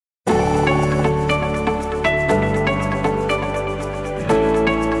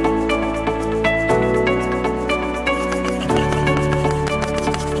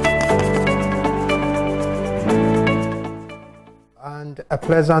A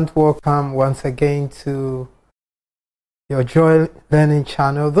pleasant welcome once again to your Joy Learning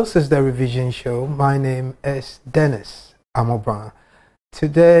channel. This is the Revision Show. My name is Dennis Amobra.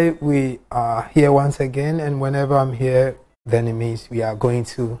 Today we are here once again, and whenever I'm here, then it means we are going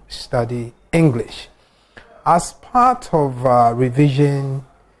to study English. As part of revision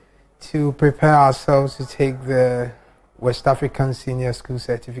to prepare ourselves to take the West African Senior School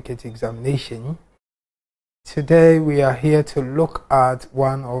Certificate Examination, today we are here to look at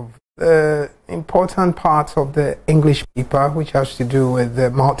one of the important parts of the English paper, which has to do with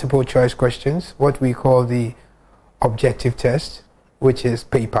the multiple choice questions, what we call the objective test, which is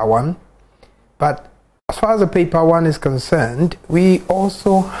paper 1. But as far as the paper 1 is concerned, we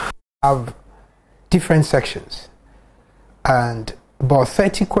also have different sections, and about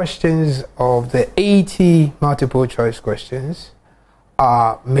 30 questions of the 80 multiple choice questions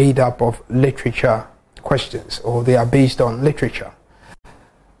are made up of literature questions, or they are based on literature.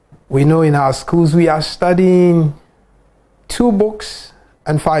 We know in our schools we are studying 2 books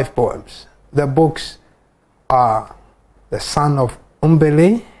and 5 poems. The books are The Son of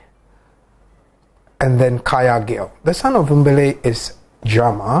Umbele and then Kaya Girl. The Son of Umbele is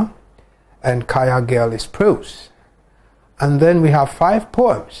drama and Kaya Girl is prose. And then we have 5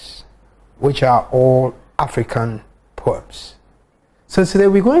 poems, which are all African poems. So today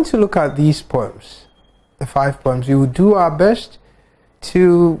we're going to look at these poems, the 5 poems. We will do our best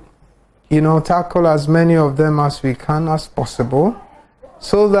to, tackle as many of them as we can as possible,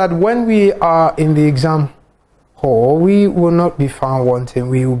 so that when we are in the exam hall, we will not be found wanting.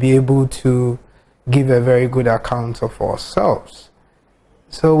 We will be able to give a very good account of ourselves.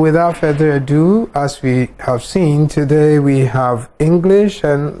 So without further ado, as we have seen, today we have English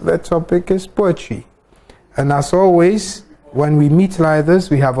and the topic is poetry. And as always, when we meet like this,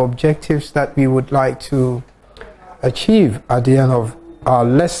 we have objectives that we would like to achieve at the end of our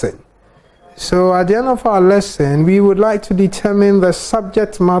lesson. So at the end of our lesson, we would like to determine the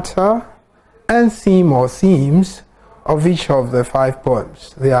subject matter and theme or themes of each of the 5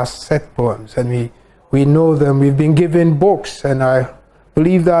 poems. They are set poems, and we know them. We've been given books, and I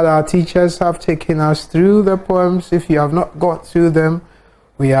believe that our teachers have taken us through the poems. If you have not got through them,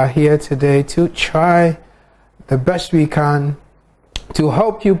 we are here today to try the best we can to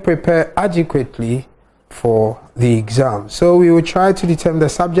help you prepare adequately for the exam. So we will try to determine the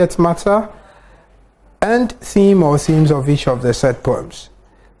subject matter and theme or themes of each of the set poems.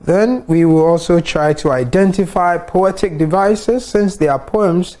 Then we will also try to identify poetic devices. Since they are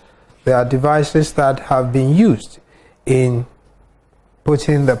poems, they are devices that have been used in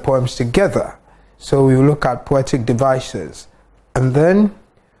putting the poems together. So we will look at poetic devices, and then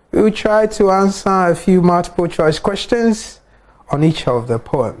we will try to answer a few multiple choice questions on each of the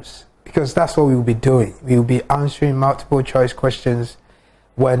poems, because that's what we will be doing. We will be answering multiple choice questions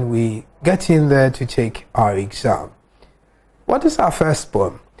when we get in there to take our exam. What is our first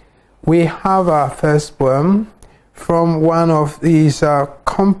poem? We have our first poem from one of these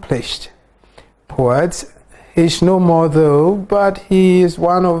accomplished poets. He's no more though, but he is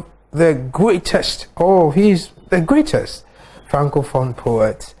one of the greatest, he's the greatest Francophone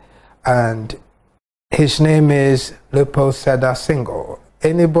poet, and his name is Leopold Sedar Senghor.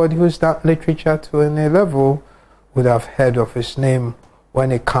 Anybody who's done literature to any level would have heard of his name when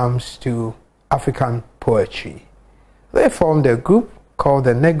it comes to African poetry. They formed a group called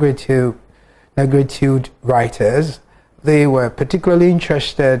the Negritude Writers. They were particularly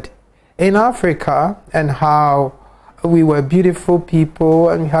interested in Africa and how we were beautiful people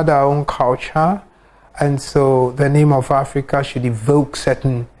and we had our own culture, and so the name of Africa should evoke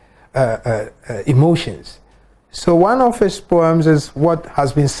certain emotions. So one of his poems is what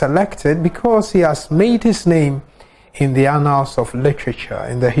has been selected because he has made his name in the annals of literature,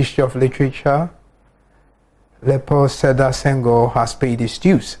 in the history of literature. Leopold Sedar Senghor has paid his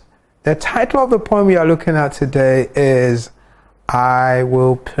dues. The title of the poem we are looking at today is I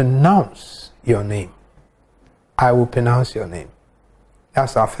Will Pronounce Your Name. I Will Pronounce Your Name.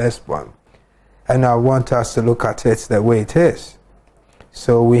 That's our first one. And I want us to look at it the way it is.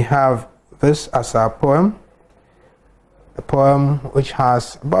 So we have this as our poem. A poem which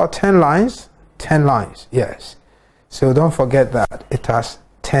has about 10 lines. 10 lines, yes. So don't forget that. It has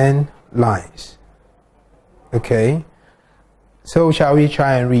 10 lines. Okay? So shall we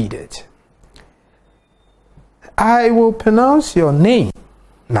try and read it? I will pronounce your name,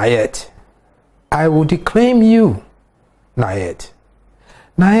 Nayet. I will declaim you, Nayet.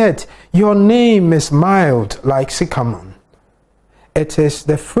 Nayet, your name is mild like sycamore. It is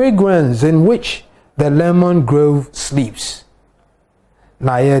the fragrance in which the lemon grove sleeps.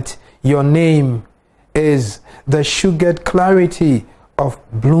 Nayet, your name is the sugared clarity of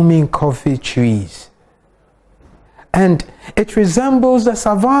blooming coffee trees. And it resembles the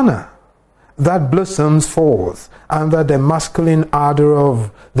savannah that blossoms forth under the masculine ardor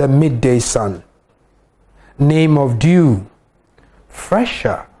of the midday sun. Name of dew,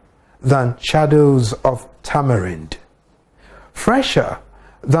 fresher than shadows of tamarind, fresher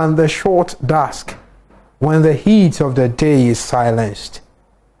than the short dusk when the heat of the day is silenced.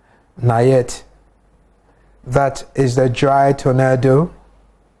 Nayet, that is the dry tornado,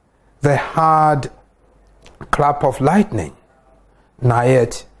 the hard clap of lightning.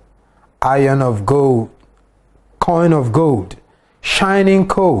 Nayet, iron of gold, coin of gold, shining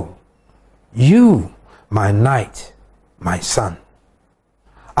coal. You, my knight, my son.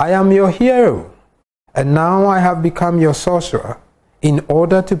 I am your hero, and now I have become your sorcerer in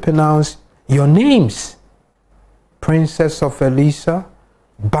order to pronounce your names. Princess of Elisa,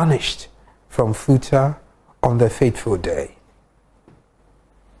 banished from Futa on the fateful day.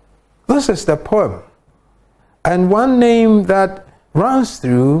 This is the poem. And one name that runs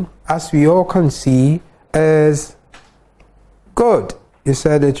through, as we all can see, is God. You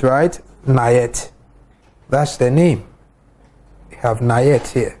said it right, Nayet. That's the name. We have Nayet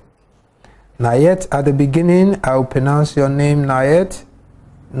here. Nayet at the beginning, I will pronounce your name Nayet.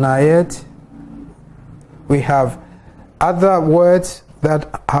 Nayet. We have other words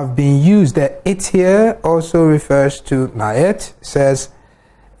that have been used. The it here also refers to Nayet. It says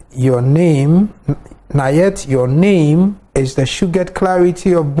your name, Nayet, your name is the sugared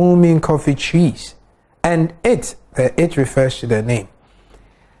clarity of blooming coffee trees. And it refers to the name.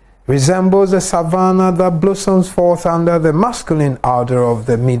 Resembles the savannah that blossoms forth under the masculine ardor of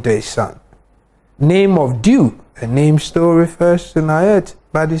the midday sun. Name of dew, the name still refers to Nayet,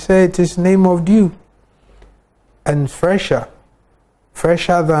 but he said it is name of dew. And fresher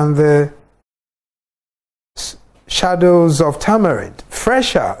than the shadows of tamarind,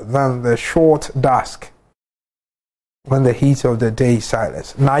 fresher than the short dusk when the heat of the day is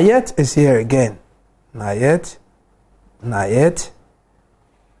silenced. Nayet is here again. Nayet, Nayet.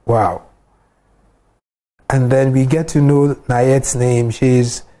 Wow. And then we get to know Nayet's name. She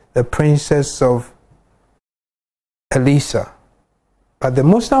is the princess of Elisa. But the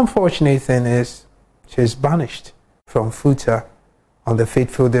most unfortunate thing is she is banished from Futa on the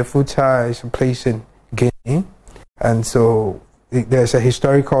fateful day. Futa is a place in Guinea. And so there's a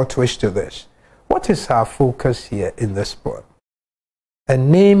historical twist to this. What is our focus here in this poem? A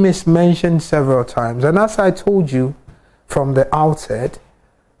name is mentioned several times. And as I told you from the outset,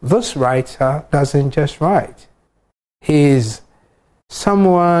 this writer doesn't just write. He is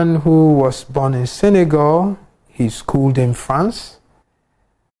someone who was born in Senegal. He schooled in France.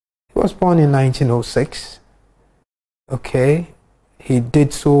 He was born in 1906. Okay. He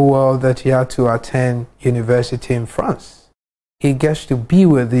did so well that he had to attend university in France. He gets to be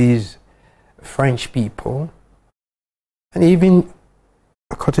with these French people. And even,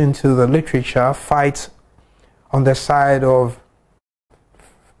 according to the literature, fights on the side of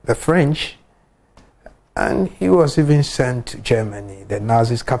the French, and he was even sent to Germany. The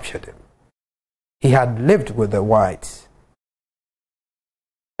Nazis captured him. He had lived with the whites,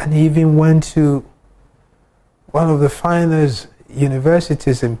 and he even went to one of the finest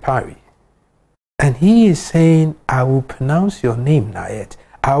universities in Paris. And he is saying, I will pronounce your name, Nayet.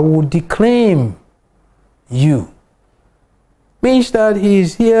 I will declaim you. Means that he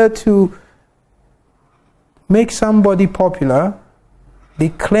is here to make somebody popular.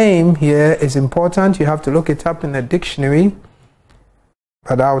 Declaim here is important. You have to look it up in the dictionary.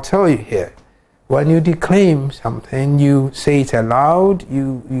 But I'll tell you here. When you declaim something, you say it aloud,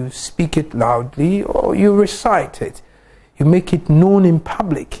 you speak it loudly, or you recite it. You make it known in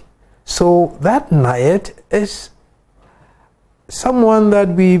public. So that Nayet is someone that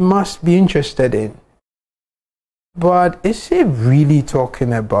we must be interested in. But is he really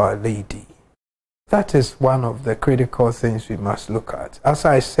talking about a lady? That is one of the critical things we must look at. As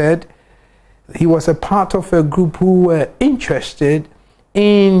I said, he was a part of a group who were interested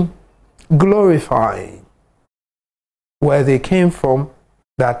in glorifying where they came from,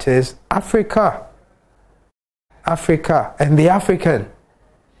 that is Africa. Africa and the African.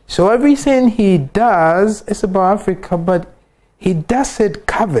 So everything he does is about Africa, but he does it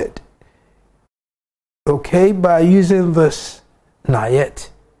covered, okay, by using this Nayet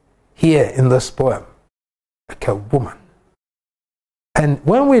here in this poem, like a woman. And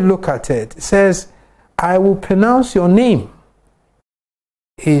when we look at it, it says, I will pronounce your name.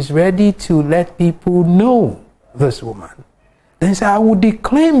 He's ready to let people know this woman. Then he says, I will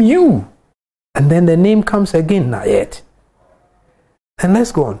declaim you. And then the name comes again, Nayet. And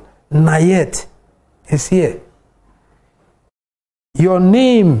let's go on. Nayet is here. your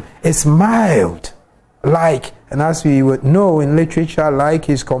name is mild. Like, and as we would know in literature, like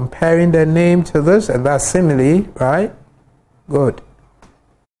is comparing the name to this, and that's simile, right? Good.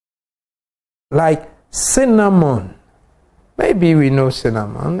 Like cinnamon. Maybe we know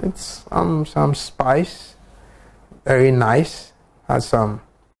cinnamon. It's some spice, very nice, has some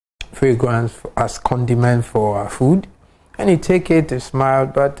fragrance as condiment for our food. And you take it, it's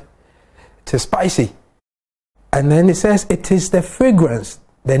mild, but it is spicy. And then it says it is the fragrance,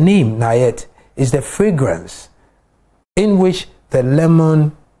 the name, Nayet, is the fragrance in which the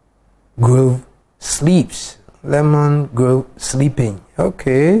lemon grove sleeps. Lemon grove sleeping.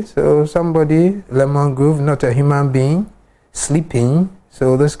 Okay, so somebody, lemon grove, not a human being, sleeping.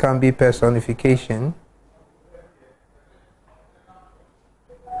 So this can be personification.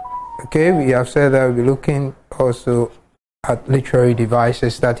 Okay, we have said that we'll be looking also at literary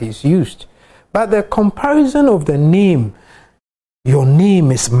devices that is used. But the comparison of the name, your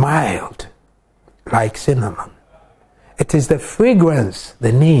name is mild, like cinnamon. It is the fragrance,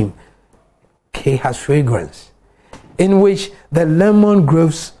 the name, okay, has fragrance, in which the lemon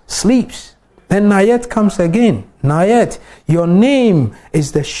grove sleeps. Then Nayet comes again. Nayet, your name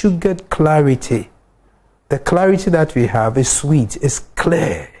is the sugared clarity. The clarity that we have is sweet, is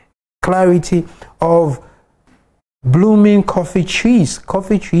clear. Clarity of blooming coffee trees.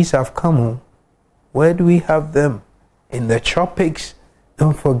 Coffee trees have come. Where do we have them? In the tropics.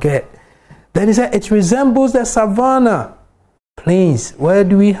 Don't forget. Then he said it resembles the savanna plains. Where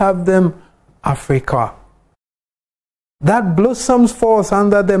do we have them? Africa. That blossoms forth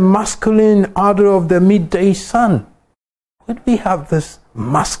under the masculine ardor of the midday sun. Where do we have this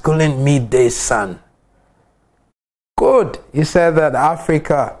masculine midday sun? Good. He said that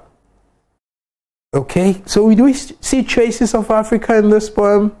Africa. Okay, so we do see traces of Africa in this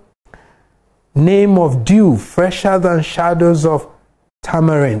poem. Name of dew, fresher than shadows of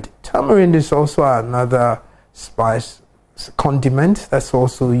tamarind. Tamarind is also another spice, condiment that's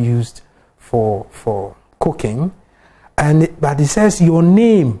also used for cooking. But it says your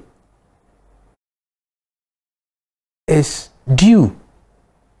name is dew.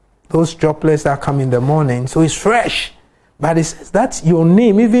 Those droplets that come in the morning, so it's fresh. But it says that's your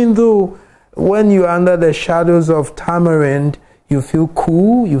name, even though when you're under the shadows of tamarind, you feel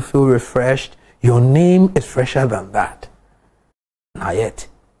cool, you feel refreshed. Your name is fresher than that. Not yet.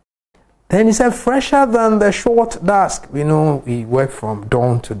 Then he said, fresher than the short dusk. We know we work from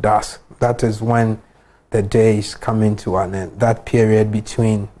dawn to dusk. That is when the day is coming to an end. That period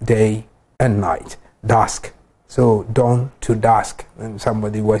between day and night. Dusk. So dawn to dusk. And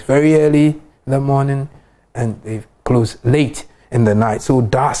somebody works very early in the morning and they close late in the night. So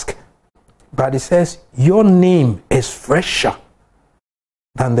dusk. But it says, your name is fresher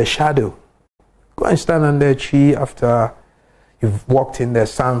than the shadow. Go and stand under a tree after you've walked in the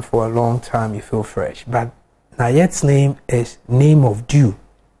sun for a long time, you feel fresh. But Nayet's name is name of dew.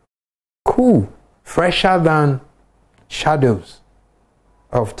 Cool. Fresher than shadows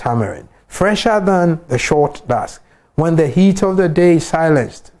of tamarind. Fresher than the short dusk. When the heat of the day is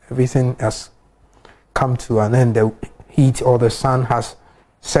silenced, everything has come to an end. The heat or the sun has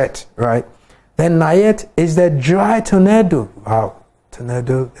set, right? Then Nayet is the dry tornado. Wow,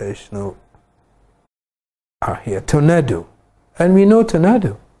 tornado, there is no here. Tornado. And we know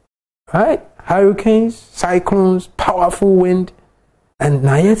tornado, right? Hurricanes, cyclones, powerful wind. And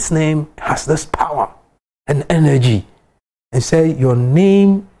Nayet's name has this power and energy. And say your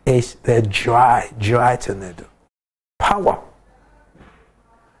name is the dry tornado. Power.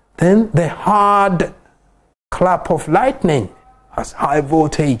 Then the hard clap of lightning has high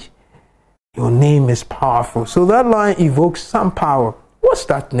voltage. Your name is powerful. So that line evokes some power. What's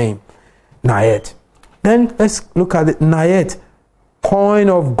that name? Nayet. Then let's look at it. Nayet, coin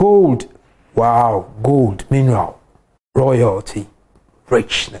of gold. Wow, gold, mineral, royalty,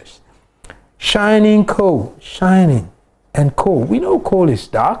 richness. Shining coal, shining. And coal. We know coal is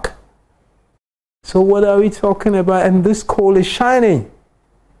dark. So what are we talking about? And this coal is shining.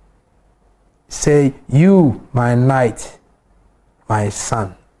 Say, you, my night, my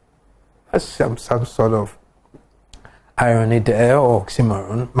sun. That's some sort of irony there, or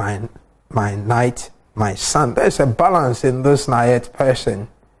oxymoron. My night, my sun. There's a balance in this Nayet person.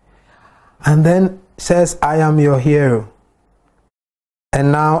 And then says, I am your hero.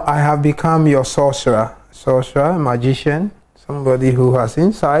 And now I have become your sorcerer. Sorcerer, magician, somebody who has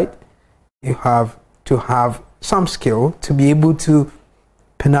insight. You have to have some skill to be able to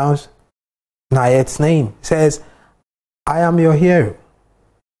pronounce Nayet's name. It says, I am your hero.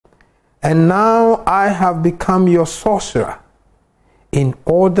 And now I have become your sorcerer in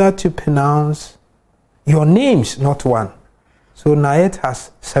order to pronounce your names, not one. So Nayet has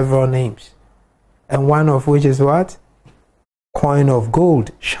several names. And one of which is what? Coin of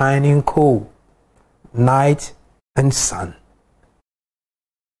gold, shining coal, night and sun.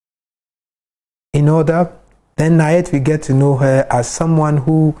 In order, then Nayet, we get to know her as someone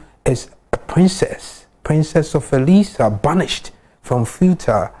who is a princess of Elisa, banished from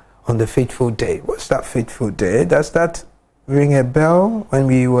Futa on the fateful day. What's that fateful day? Does that ring a bell when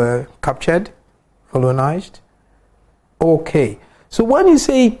we were captured, colonized? Okay. So when you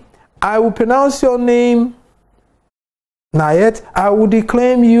say, I will pronounce your name, Nayet, I will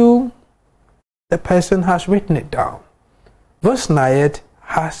declaim you, the person has written it down. This Nayet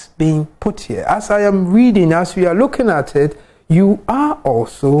has been put here. As I am reading, as we are looking at it, you are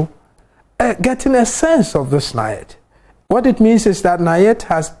also getting a sense of this Nayet. What it means is that Nayet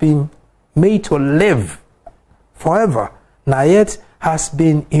has been made to live forever. Nayet has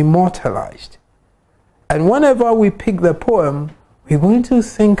been immortalized. And whenever we pick the poem, we're going to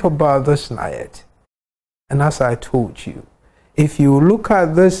think about this Nayet. And as I told you, if you look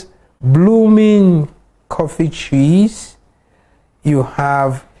at this blooming coffee trees, you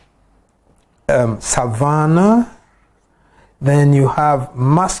have savanna, then you have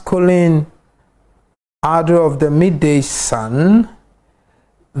masculine ardor of the midday sun,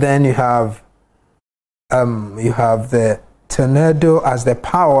 then you have the tornado as the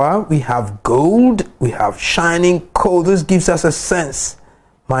power, we have gold, we have shining coal. This gives us a sense,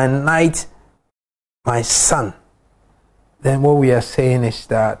 my night, my sun. Then what we are saying is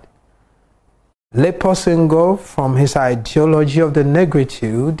that Leposingo, from his ideology of the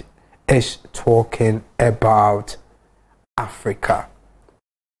negritude, is talking about Africa.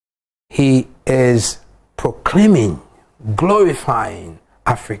 He is proclaiming, glorifying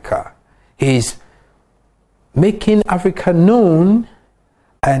Africa. He's making Africa known,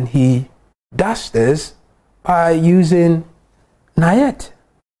 and he does this by using Nayet.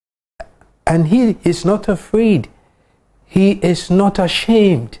 And he is not afraid. He is not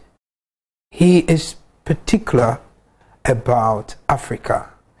ashamed. He is particular about Africa.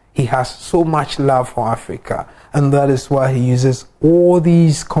 He has so much love for Africa, and that is why he uses all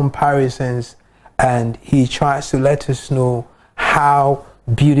these comparisons, and he tries to let us know how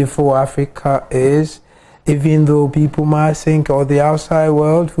beautiful Africa is, even though people might think, or the outside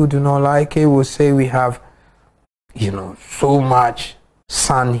world who do not like it will say we have, so much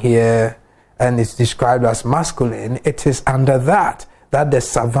sun here, and it's described as masculine. It is under that the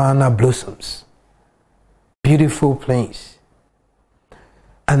savanna blossoms. Beautiful place.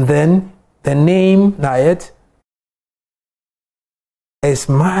 And then the name Nayet is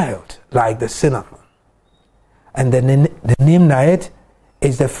mild like the cinnamon. And then the name Nayet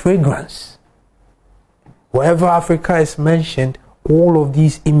is the fragrance. Wherever Africa is mentioned, all of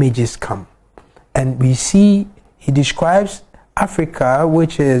these images come. And we see he describes Africa,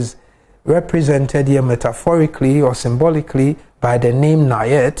 which is represented here metaphorically or symbolically by the name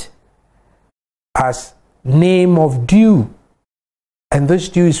Nayet, as name of dew. And this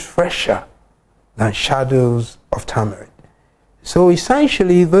dew is fresher than shadows of tamarind. So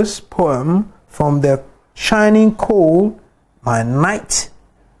essentially this poem, from the shining coal, my night,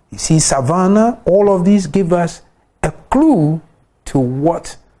 you see savanna, all of these give us a clue to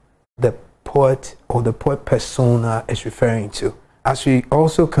what the poet or the poet persona is referring to, as we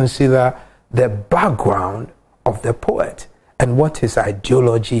also consider the background of the poet and what his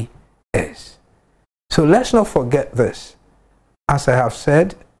ideology is. So let's not forget this. As I have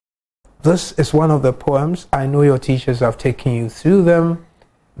said, this is one of the poems. I know your teachers have taken you through them,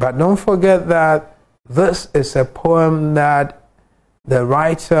 but don't forget that this is a poem that the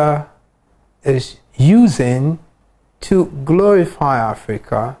writer is using to glorify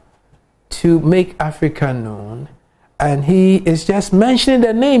Africa, to make Africa known, and he is just mentioning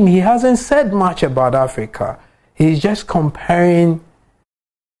the name. He hasn't said much about Africa. He's just comparing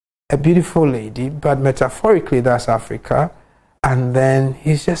a beautiful lady, but metaphorically that's Africa, and then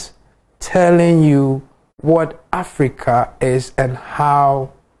he's just telling you what Africa is and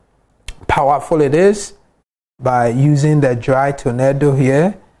how powerful it is by using the dry tornado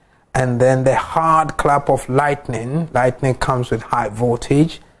here, and then the hard clap of lightning. Lightning comes with high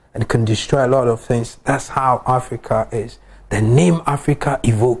voltage and can destroy a lot of things. That's how Africa is. The name Africa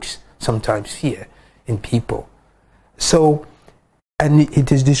evokes sometimes fear in people. So, and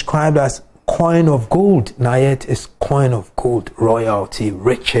it is described as coin of gold. Nayet is coin of gold, royalty,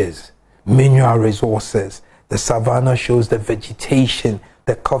 riches, mineral resources. The savanna shows the vegetation.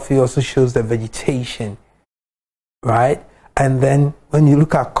 The coffee also shows the vegetation, right? And then when you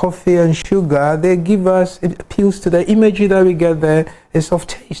look at coffee and sugar, they give us, it appeals to the imagery that we get there is of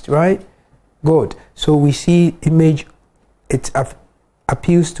taste, right? Good. So we see image it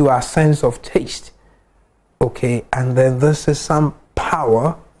appeals to our sense of taste. Okay, and then this is some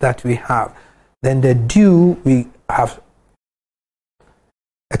power that we have. Then the dew, we have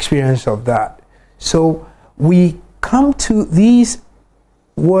experience of that. So we come to these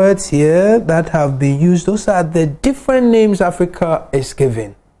words here that have been used. Those are the different names Africa is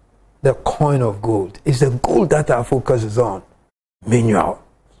given. The coin of gold is the gold that our focus is on. Mineral.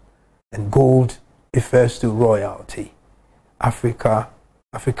 And gold refers to royalty.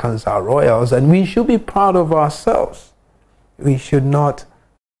 Africans are royals, and we should be proud of ourselves. We should not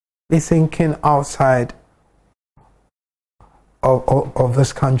be thinking outside of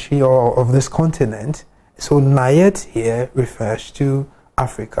this country or of this continent. So Nayet here refers to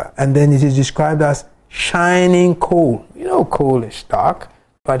Africa, and then it is described as shining coal. You know, coal is dark,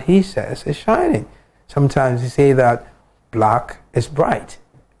 but he says it's shining. Sometimes he say that black is bright,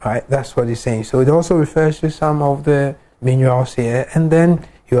 right? That's what he's saying. So it also refers to some of the minerals here. And then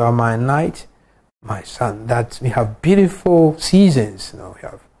you are my night, my sun. That we have beautiful seasons. You know, we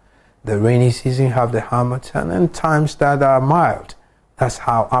have the rainy season, you have the harmattan, and times that are mild. That's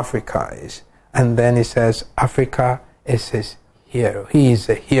how Africa is. And then he says Africa is his hero. He is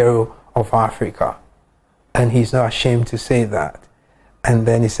the hero of Africa, and he's not ashamed to say that. And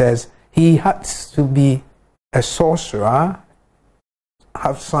then he says he has to be a sorcerer,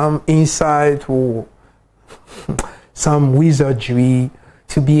 have some insight or some wizardry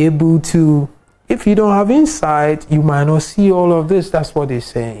to be able to. If you don't have insight, you might not see all of this. That's what he's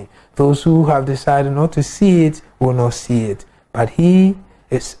saying. Those who have decided not to see it will not see it. But he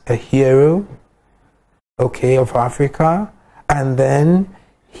is a hero, okay, of Africa. And then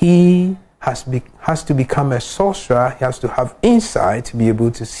he has to become a sorcerer. He has to have insight to be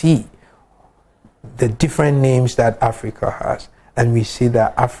able to see the different names that Africa has. And we see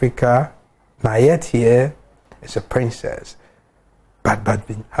that Africa, Nayet here, is a princess, but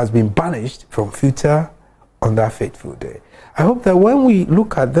has been banished from Futa on that fateful day. I hope that when we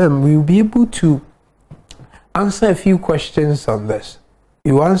look at them, we will be able to answer a few questions on this.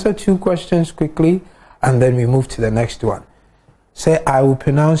 You answer 2 questions quickly, and then we move to the next one. Say, I will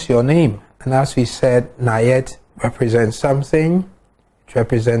pronounce your name. And as we said, Nayet represents something. It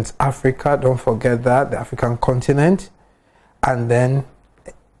represents Africa. Don't forget that, the African continent. And then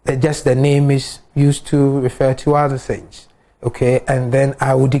just the name is used to refer to other things. Okay, and then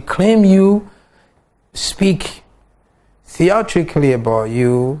I will declaim you, speak theatrically about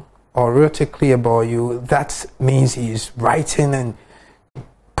you, or rhetorically about you. That means he is writing and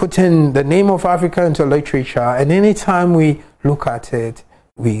putting the name of Africa into literature. And anytime we look at it,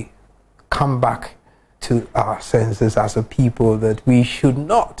 we come back to our senses as a people that we should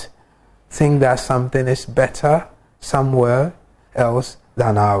not think that something is better somewhere else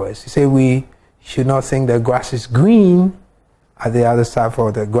than ours. You say we should not think the grass is green at the other side,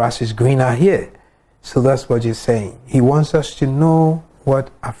 for the grass is greener here. So that's what he's saying. He wants us to know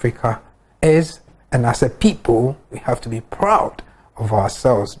what Africa is, and as a people, we have to be proud of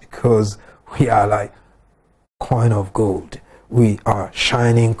ourselves because we are like coin of gold. We are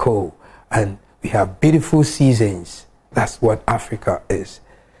shining coal, and we have beautiful seasons. That's what Africa is.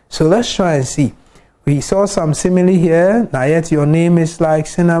 So let's try and see. We saw some simile here. Nayet, your name is like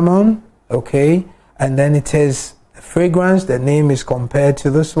cinnamon, okay? And then it is fragrance. The name is compared to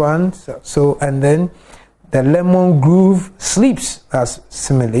this one. So and then the lemon groove sleeps. That's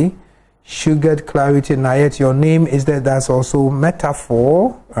simile. Sugared clarity. Nayet, your name is that. That's also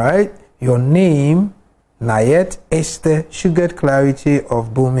metaphor, right? Your name, Nayet, is the sugared clarity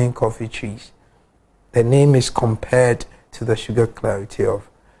of booming coffee trees. The name is compared to the sugared clarity of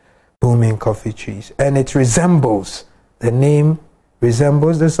booming coffee trees, and it resembles, the name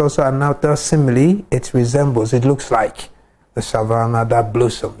resembles. There's also another simile. It resembles, it looks like the savannah that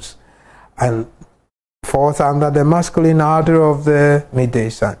blossoms and forth under the masculine ardor of the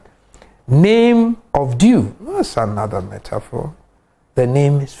midday sun. Name of dew, that's another metaphor. The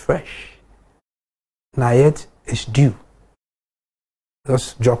name is fresh. Nayet is dew,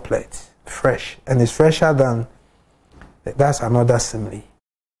 those droplets, fresh, and it's fresher than, that's another simile.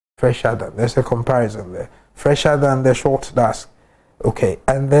 Fresher than, there's a comparison there. Fresher than the short dusk. Okay,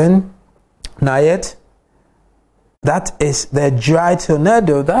 and then Nayet, that is the dry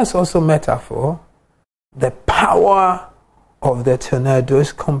tornado. That's also metaphor. The power of the tornado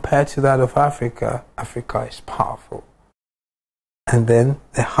is compared to that of Africa. Africa is powerful. And then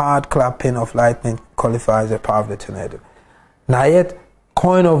the hard clapping of lightning qualifies the power of the tornado. Nayet,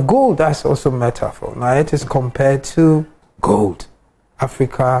 coin of gold, that's also metaphor. Nayet is compared to gold.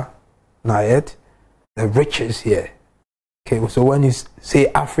 Africa, Nayet, the riches here. Okay, so when you say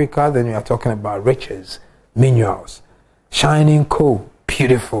Africa, then you are talking about riches, minerals. Shining coal,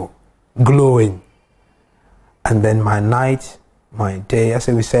 beautiful, glowing. And then my night, my day, as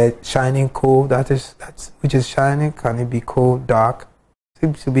we said, shining coal, that's which is shining. Can it be cold, dark?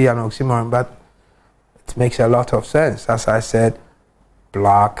 Seems to be an oxymoron, but it makes a lot of sense. As I said,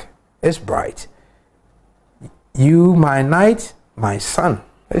 black is bright. You, my night, my sun.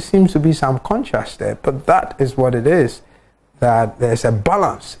 There seems to be some contrast there, but that is what it is. That there's a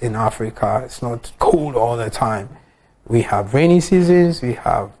balance in Africa. It's not cold all the time. We have rainy seasons, we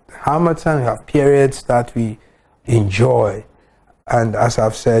have harmattan, we have periods that we enjoy. And as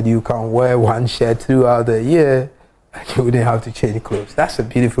I've said, you can wear one shirt throughout the year and you wouldn't have to change clothes. That's a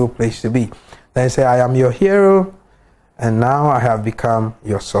beautiful place to be. They say, I am your hero, and now I have become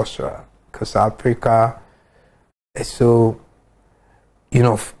your sorcerer. Because Africa is so,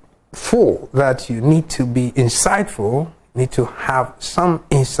 full that you need to be insightful, need to have some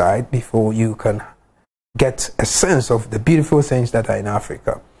insight before you can get a sense of the beautiful things that are in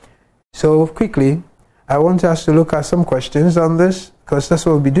Africa. So quickly, I want us to look at some questions on this, because that's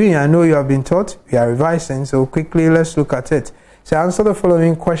what we'll be doing. I know you have been taught, we are revising, so quickly let's look at it. So answer the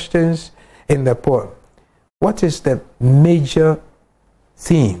following questions in the poem. What is the major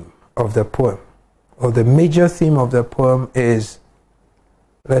theme of the poem? Or the major theme of the poem is,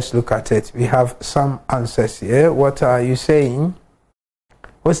 let's look at it. We have some answers here. What are you saying?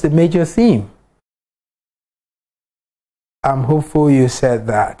 What's the major theme? I'm hopeful you said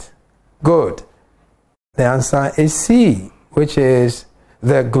that. Good. The answer is C, which is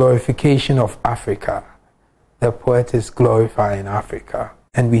the glorification of Africa. The poet is glorifying Africa.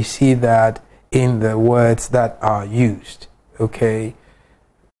 And we see that in the words that are used. Okay.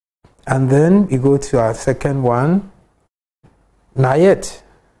 And then we go to our second one. Nayet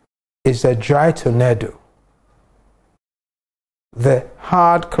is a dry tornado. The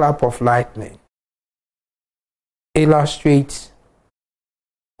hard clap of lightning illustrates.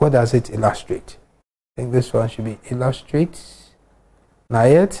 What does it illustrate? I think this one should be illustrates.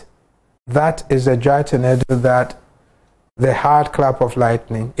 Nayet, that is a dry tornado that the hard clap of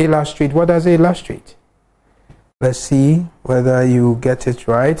lightning illustrate. What does it illustrate? Let's see whether you get it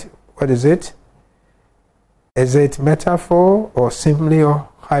right. What is it? Is it metaphor or simply or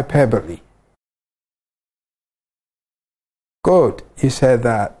hyperbole? Good. You said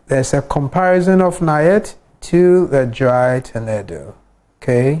that. There's a comparison of Nayet to the dry tornado.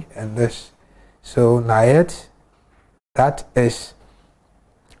 Okay, and this. So Nayet, that is,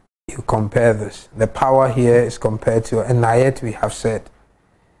 you compare this. The power here is compared to, and Nayet we have said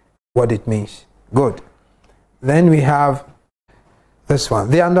what it means. Good. Then we have this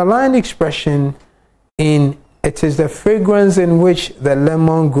one. The underlying expression in it is the fragrance in which the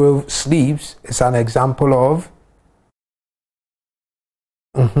lemon grove sleeps is an example of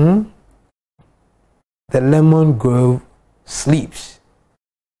the lemon grove sleeps.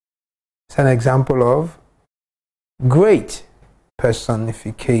 It's an example of great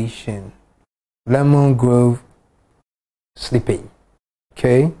personification. Lemon grove sleeping.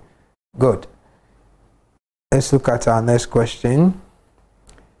 Okay, good. Let's look at our next question.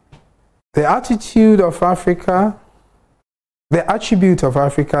 The attitude of Africa, the attribute of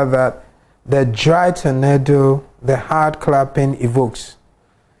Africa that the dry tornado, the hard clapping evokes.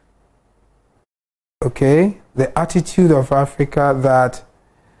 Okay, the attitude of Africa that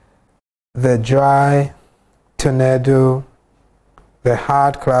the dry tornado, the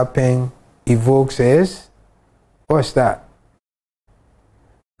hard clapping evokes is, what's that?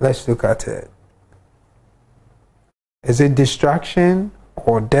 Let's look at it. Is it distraction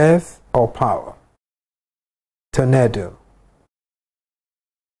or death or power? Tornado.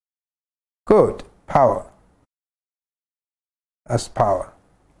 Good. Power. That's power.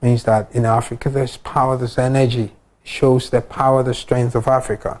 Means that in Africa there's power, there's energy. Shows the power, the strength of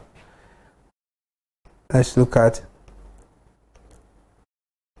Africa. Let's look at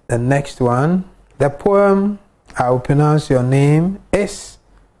the next one. The poem, I will pronounce your name, is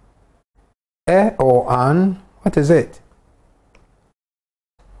or an. What is it?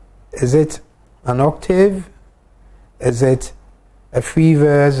 Is it an octave? Is it a free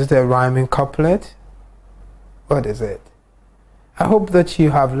verse? Is it a rhyming couplet? What is it? I hope that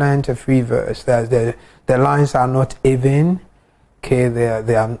you have learned a free verse. That the lines are not even. Okay,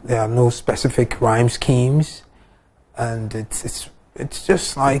 there are no specific rhyme schemes, and it's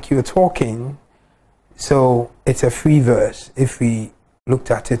just like you're talking. So it's a free verse if we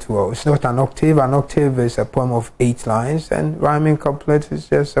looked at it well. It's not an octave. An octave is a poem of 8 lines, and rhyming couplet is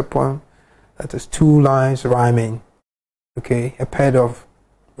just a poem that is 2 lines rhyming. Okay, a pair of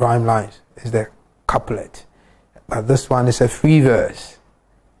rhyme lines is the couplet. But this one is a free verse.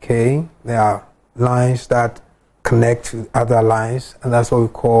 Okay, there are lines that connect to other lines, and that's what we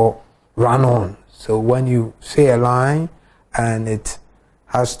call run-on. So when you say a line and it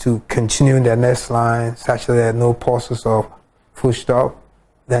has to continue in the next line such that there are no pauses or full stop,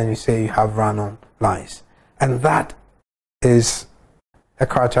 then you say you have run-on lines. And that is a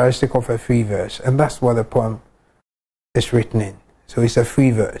characteristic of a free verse, and that's what the poem is written in. So it's a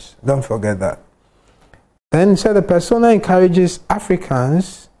free verse. Don't forget that. Then so the persona encourages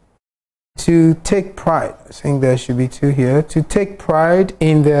Africans to take pride. I think there should be two here. To take pride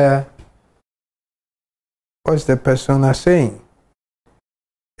in their, what's the persona saying?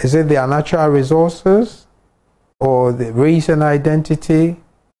 Is it their natural resources, or the race and identity,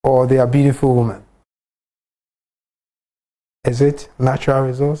 or their beautiful woman? Is it natural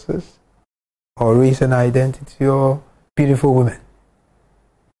resources, or race and identity, or beautiful women?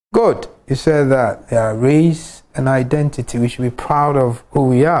 Good. You said that they are race and identity. We should be proud of who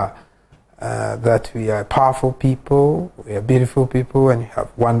we are. That we are powerful people, we are beautiful people, and we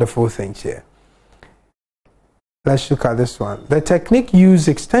have wonderful things here. Let's look at this one. The technique used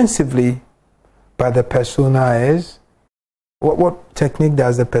extensively by the persona is, what technique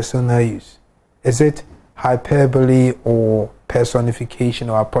does the persona use? Is it hyperbole or personification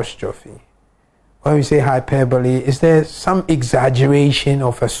or apostrophe? When we say hyperbole, is there some exaggeration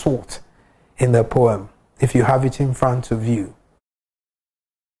of a sort in the poem, if you have it in front of you?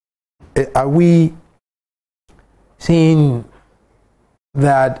 Are we seeing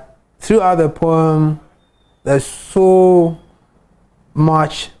that throughout the poem there's so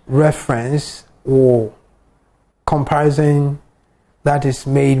much reference or comparison that is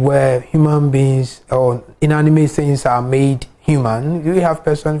made where human beings or inanimate things are made human? Do we have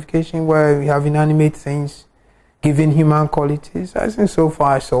personification where we have inanimate things given human qualities? I think so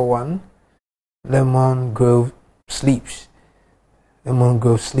far I saw one. Lemon grove sleeps. Lemon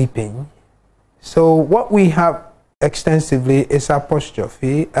grove sleeping. So what we have extensively is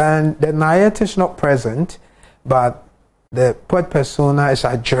apostrophe, and the nayet is not present, but the poet persona is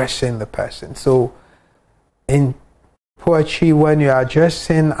addressing the person. So in poetry, when you are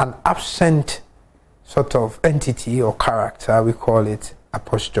addressing an absent sort of entity or character, we call it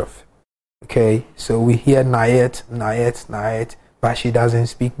apostrophe. Okay, so we hear nayet, nayet, nayet, but she doesn't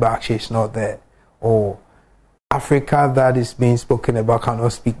speak back, she's not there. Or Africa that is being spoken about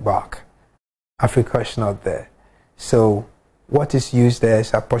cannot speak back. Africa is not there. So what is used there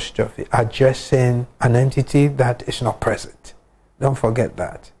is apostrophe, addressing an entity that is not present. Don't forget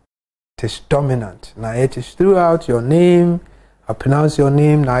that. It is dominant. Nayet is throughout your name. I'll pronounce your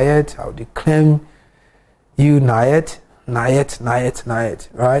name, Nayet. I'll declare you Nayet, Nayet, Nayet, Nayet.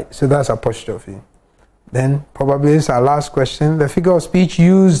 Right? So that's apostrophe. Then probably this is our last question. The figure of speech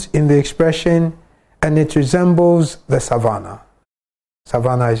used in the expression, and it resembles the savannah.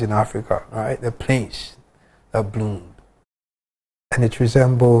 Savannah is in Africa, right? The plains that bloom. And it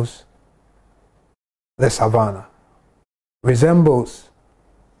resembles the savannah. Resembles.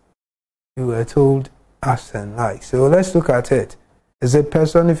 You were told as and like. So let's look at it. Is it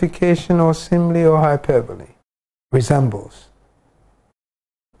personification or simile or hyperbole? Resembles.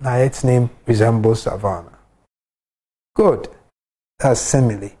 Nayet's name resembles savannah. Good. That's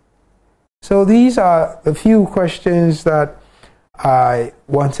simile. So these are a few questions that I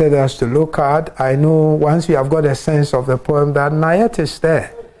wanted us to look at. I know once we have got a sense of the poem that Nayet is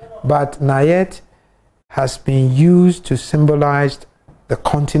there, but Nayet has been used to symbolize the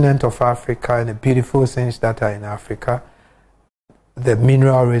continent of Africa and the beautiful things that are in Africa, the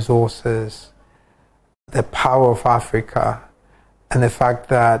mineral resources, the power of Africa, and the fact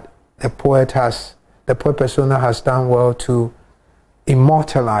that the poet persona has done well to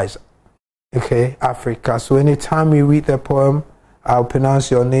immortalize, okay, Africa. So anytime we read the poem, I'll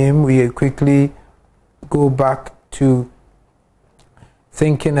pronounce your name, we quickly go back to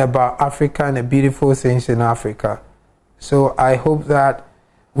thinking about Africa and the beautiful things in Africa. So I hope that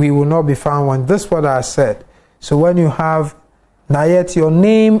we will not be found when this is what I said. So when you have Nayet, your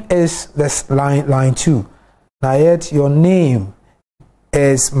name is this line 2. Nayet, your name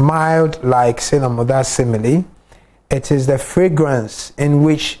is mild like cinnamon, that's simile. It is the fragrance in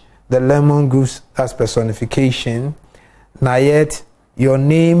which the lemon grows, that's personification. Nayet, your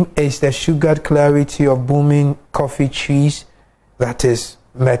name is the sugared clarity of booming coffee trees, that is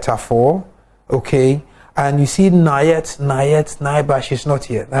metaphor, okay? And you see Nayet, but she's not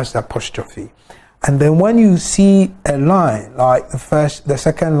here, that's the apostrophe. And then when you see a line, like the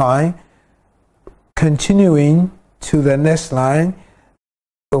second line, continuing to the next line,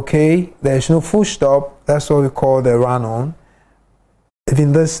 okay, there's no full stop, that's what we call the run-on.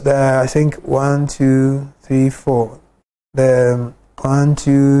 Even this, I think 1, 2, 3, 4. The 1,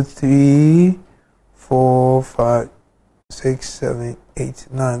 2, 3, 4, 5, 6, 7, 8,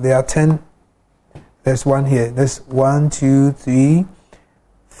 9. There are 10. There's one here. There's 1, 2, 3,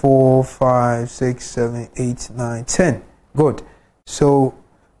 4, 5, 6, 7, 8, 9, 10. Good. So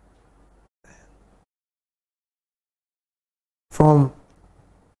from,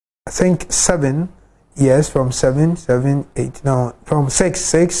 I think 7, yes, from 7, 7, 8, no, from 6,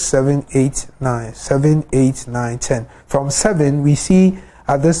 6, 7, 8, 9, 7, 8, 9, 10. From 7, we see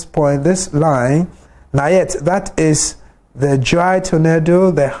at this point, this line, Nayet, that is the dry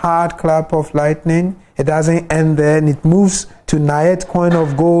tornado, the hard clap of lightning. It doesn't end there, and it moves to Nayet, coin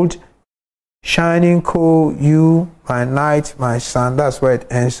of gold, shining coal, you, my night, my sun. That's where it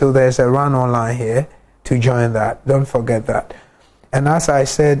ends. So there's a run-on line here to join that. Don't forget that. And as I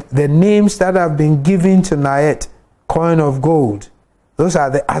said, the names that have been given to Nayet, coin of gold, those are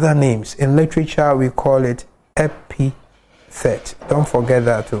the other names. In literature, we call it epithet. Don't forget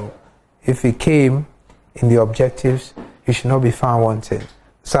that too. If it came in the objectives, you should not be found wanting.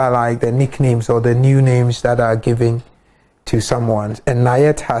 So like the nicknames or the new names that are given to someone. And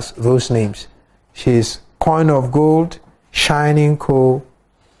Nayet has those names. She is coin of gold, shining coal.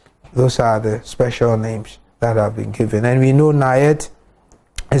 Those are the special names that have been given. And we know Nayet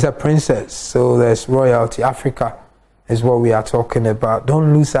is a princess, so there's royalty. Africa is what we are talking about.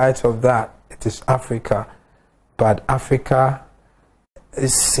 Don't lose sight of that. It is Africa, but Africa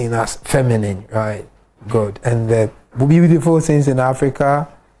is seen as feminine, right? Good. And the beautiful things in Africa: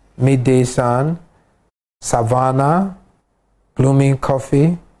 midday sun, savannah, blooming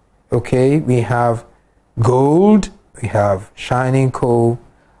coffee. Okay, we have gold, we have shining coal,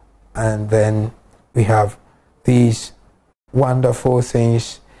 and then we have these wonderful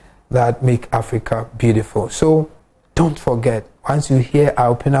things that make Africa beautiful. So don't forget, once you hear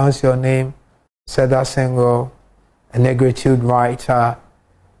I'll pronounce your name, Seda Senghor, a negritude writer,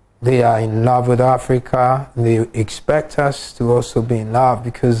 they are in love with Africa. They expect us to also be in love,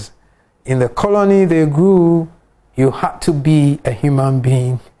 because in the colony they grew, you had to be a human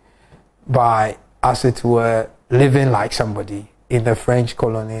being by, as it were, living like somebody. In the French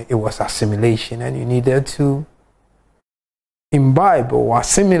colony, it was assimilation, and you needed to imbibe or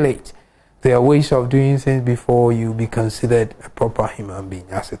assimilate their ways of doing things before you be considered a proper human being,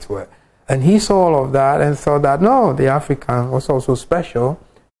 as it were. And he saw all of that and thought that, no, the African was also special.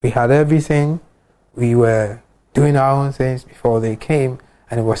 We had everything. We were doing our own things before they came,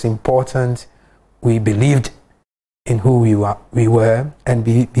 and it was important we believed in who we were and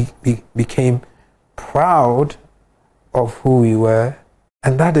became proud of who we were.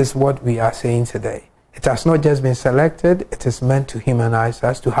 And that is what we are saying today. It has not just been selected, it is meant to humanize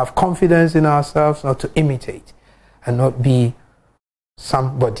us, to have confidence in ourselves, not to imitate and not be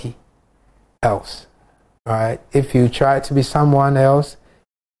somebody else. Right? If you try to be someone else,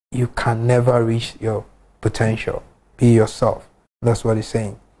 you can never reach your potential. Be yourself. That's what he's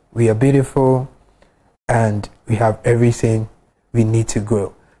saying. We are beautiful and we have everything we need to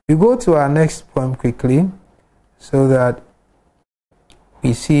grow. We go to our next poem quickly so that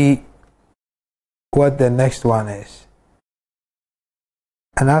we see what the next one is.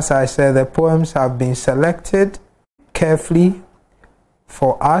 And as I said, the poems have been selected carefully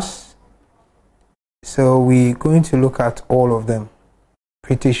for us. So we're going to look at all of them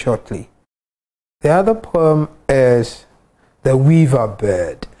pretty shortly. The other poem is The Weaver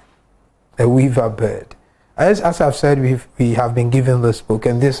Bird. The Weaver Bird. As I've said, we have been given this book,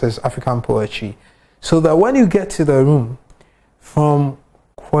 and this is African poetry. So that when you get to the room, from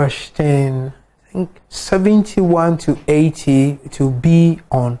question, I think 71 to 80, to be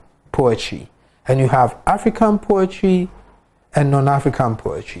on poetry. And you have African poetry and non-African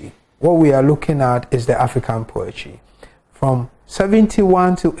poetry. What we are looking at is the African poetry. From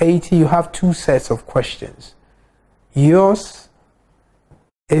 71 to 80, you have two sets of questions. Yours,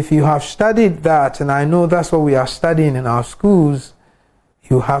 if you have studied that, and I know that's what we are studying in our schools,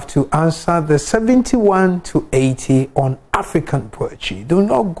 you have to answer the 71 to 80 on African poetry. Do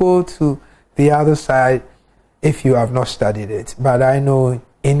not go to the other side if you have not studied it. But I know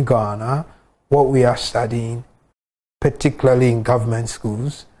in Ghana, what we are studying, particularly in government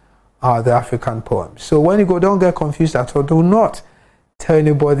schools, are the African poems. So when you go, don't get confused at all. Do not tell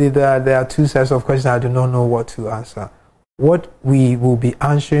anybody that there are two sets of questions I do not know what to answer. What we will be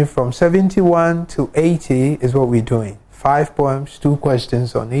answering from 71 to 80 is what we're doing. 5 poems, 2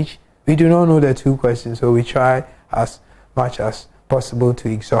 questions on each. We do not know the 2 questions, so we try as much as possible to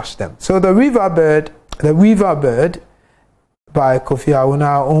exhaust them. So The Weaver Bird by Kofi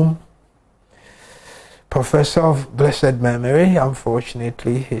Awuna, professor of blessed memory.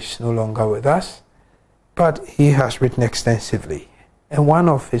 Unfortunately, he's no longer with us, but he has written extensively. And one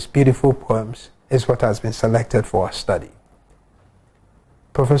of his beautiful poems is what has been selected for our study.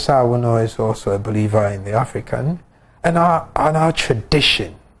 Professor Awuno is also a believer in the African and our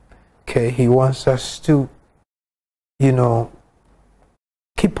tradition. Okay, he wants us to,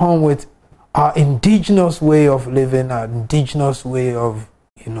 keep on with our indigenous way of living, our indigenous way of,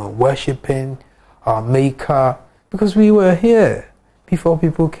 worshiping our Maker, because we were here before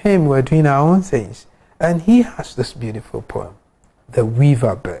people came. We were doing our own things. And he has this beautiful poem, The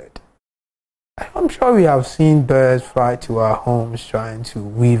Weaver Bird. I'm sure we have seen birds fly to our homes trying to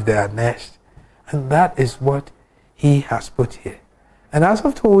weave their nest. And that is what he has put here. And as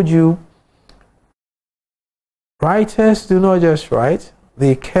I've told you, writers do not just write,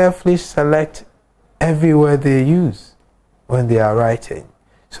 they carefully select every word they use when they are writing.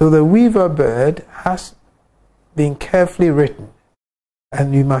 So the weaver bird has been carefully written.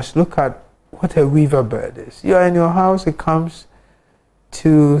 And you must look at what a weaver bird is. You are in your house, it comes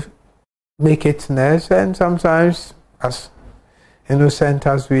to make its nest, and sometimes, as innocent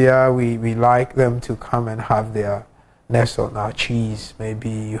as we are, we like them to come and have their nest on our trees. Maybe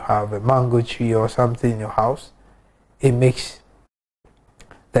you have a mango tree or something in your house. It makes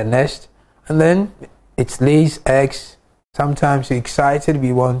the nest, and then it lays eggs. Sometimes you're excited,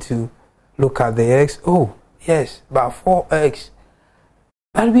 we want to look at the eggs. Oh, yes, about 4 eggs.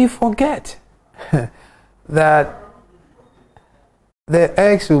 And we forget that the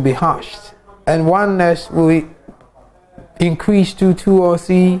eggs will be hatched, and one nest will increase to 2 or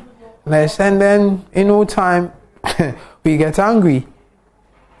 3 nests, and then in no time we get angry.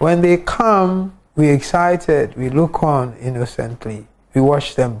 When they come, we're excited, we look on innocently, we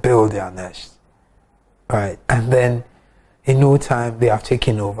watch them build their nest, right? And then in no time they have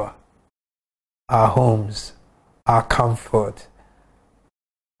taken over our homes, our comfort.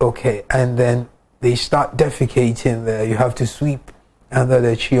 Okay, and then they start defecating there. You have to sweep under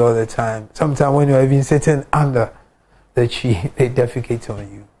the tree all the time. Sometimes when you're even sitting under the tree, they defecate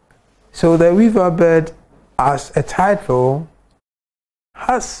on you. So the weaver bird, as a title,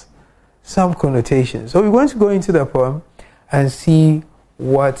 has some connotations. So we're going to go into the poem and see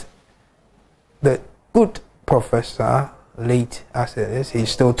what the good professor, late as it is,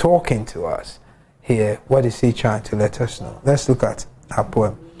 he's still talking to us here. What is he trying to let us know? Let's look at our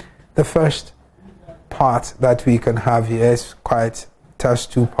poem. The first part that we can have here is quite, it has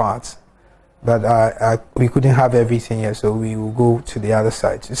 2 parts, but we couldn't have everything here, so we will go to the other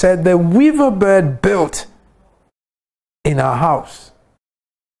side. It said, the weaver bird built in our house.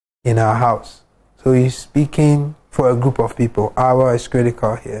 In our house. So he's speaking for a group of people. Our is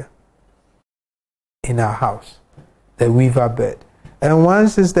critical here. In our house. The weaver bird. And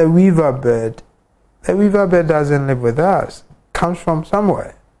once it's the weaver bird doesn't live with us. It comes from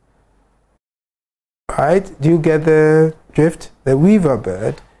somewhere. Right? Do you get the drift? The weaver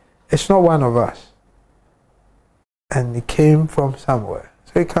bird, it's not one of us. And it came from somewhere.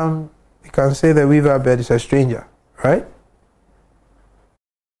 So you can say the weaver bird is a stranger, right?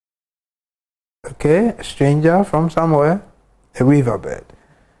 Okay, a stranger from somewhere, a weaver bird.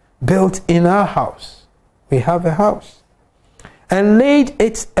 Built in our house. We have a house. And laid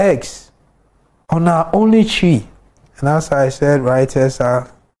its eggs on our only tree. And as I said, writers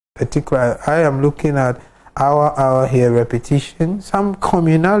are particular. I am looking at our here, repetition, some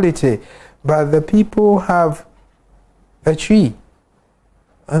communality, but the people have a tree,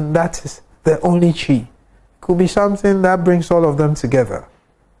 and that is the only tree. Could be something that brings all of them together,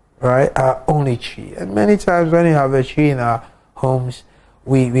 right? Our only tree. And many times when you have a tree in our homes,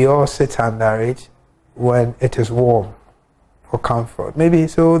 we all sit under it when it is warm for comfort. Maybe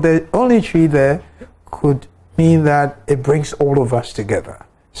so the only tree there could mean that it brings all of us together.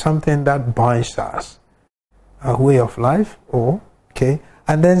 Something that binds us, a way of life,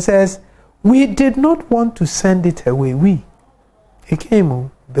 and then says, we did not want to send it away. It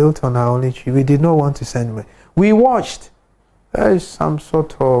came built on our only tree. We did not want to send it away. We watched. There is some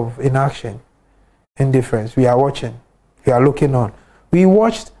sort of inaction, indifference. We are watching. We are looking on. We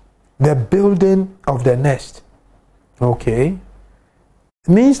watched the building of the nest. Okay. It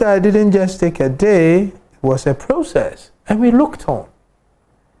means that it didn't just take a day. It was a process. And we looked on.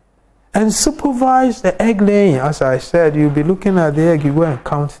 And supervise the egg laying. As I said, you'll be looking at the egg, you go and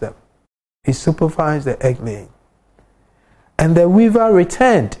count them. He supervised the egg laying. And the weaver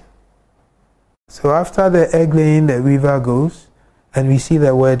returned. So after the egg laying, the weaver goes, and we see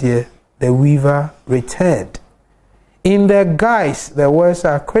the word here, the weaver returned. In the guise, the words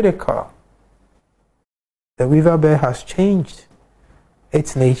are critical. The weaver bird has changed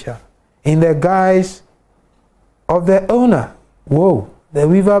its nature. In the guise of the owner. Whoa. The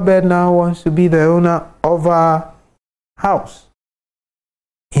weaver bird now wants to be the owner of our house.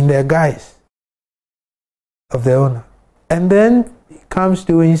 In their guise. of the owner. And then he comes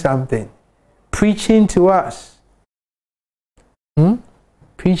doing something, preaching to us.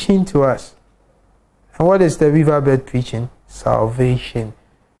 Preaching to us. And what is the riverbed preaching? Salvation.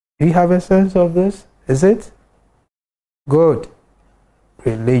 Do you have a sense of this? Is it? Good.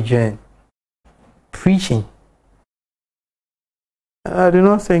 Religion. Preaching. I do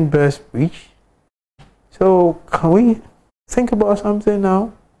not think birds preach. So can we think about something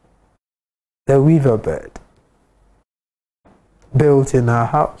now? The riverbed built in our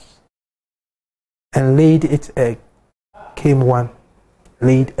house and laid its egg. Came one,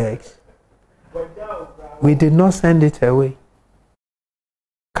 laid eggs. We did not send it away.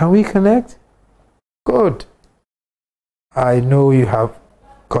 Can we connect? Good. I know you have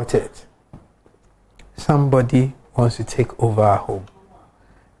got it. Somebody wants to take over our home.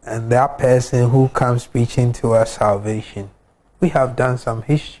 And that person who comes preaching to us salvation, we have done some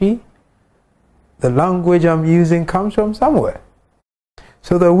history. The language I'm using comes from somewhere.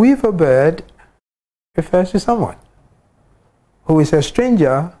 So the weaver bird refers to someone who is a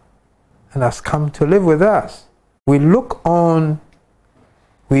stranger and has come to live with us. We look on,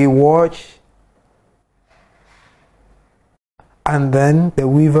 we watch, and then the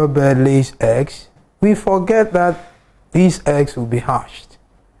weaver bird lays eggs. We forget that these eggs will be hatched.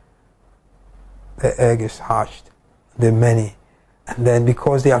 The egg is hatched, the many. And then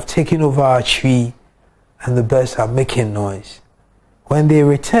because they have taken over our tree and the birds are making noise, when they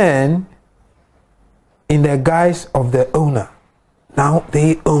return in the guise of the owner, now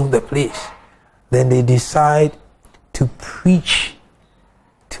they own the place. Then they decide to preach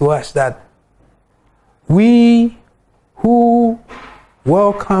to us that we who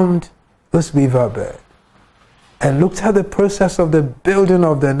welcomed this weaver bird and looked at the process of the building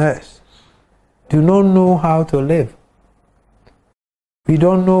of the nest do not know how to live. We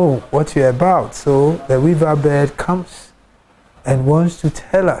don't know what you're about. So the weaver bird comes and wants to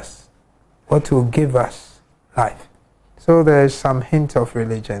tell us what will give us life. So there's some hint of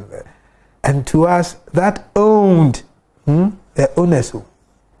religion there. And to us, that owned, the owners,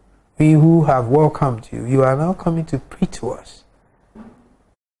 we who have welcomed you, you are now coming to preach to us.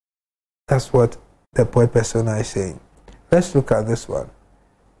 That's what the poet persona is saying. Let's look at this one.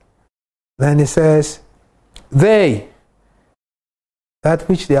 Then it says, they, that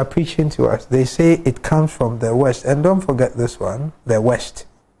which they are preaching to us, they say it comes from the west. And don't forget this one, the west.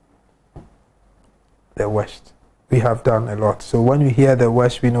 The west. We have done a lot. So when we hear the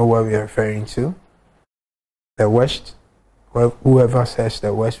west, we know what we are referring to. The west, well, whoever says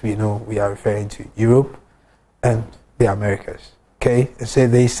the west, we know we are referring to Europe and the Americas. Okay? So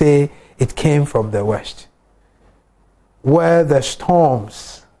they say it came from the west, where the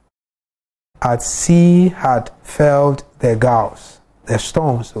storms at sea had felled the gulls. The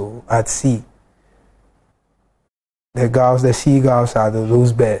storms at sea. The gulls, the seagulls are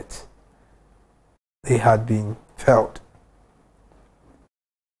those birds. They had been felled.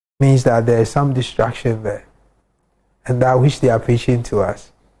 Means that there is some distraction there. And that which they are preaching to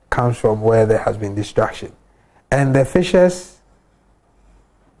us comes from where there has been distraction. And the fishers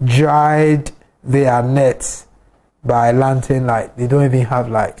dried their nets by lantern light. They don't even have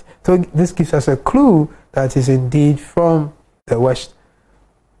light. So this gives us a clue that is indeed from the West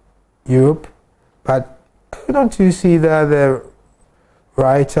Europe. But don't you see that the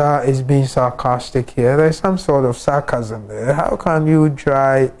writer is being sarcastic here? There's some sort of sarcasm there. How can you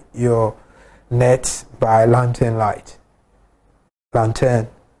dry your nets by lantern light? Lantern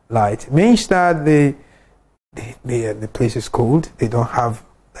light means that the place is cold. They don't have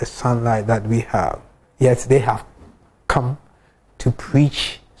the sunlight that we have. Yet they have come to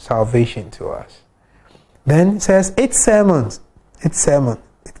preach salvation to us. Then it says, its sermon.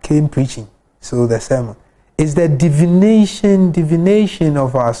 It came preaching. So the sermon is the divination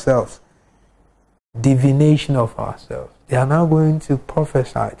of ourselves. Divination of ourselves. They are now going to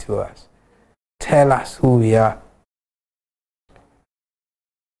prophesy to us. Tell us who we are.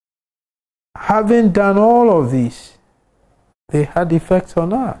 Having done all of this, they had effects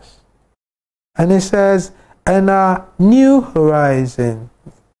on us. And it says, and a new horizon,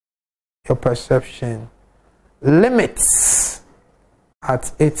 your perception, limits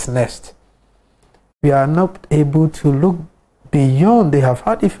at its nest. We are not able to look beyond. They have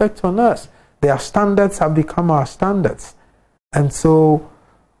had effect on us. Their standards have become our standards. And so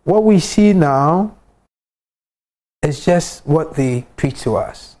what we see now is just what they preach to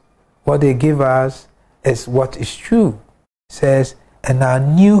us. What they give us is what is true. It says, and our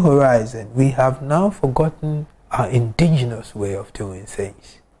new horizon, we have now forgotten our indigenous way of doing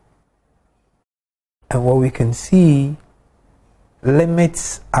things. And what we can see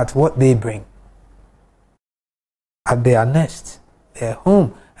limits at what they bring. at their nest, their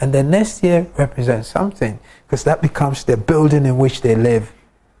home. And the nest here represents something, because that becomes the building in which they live.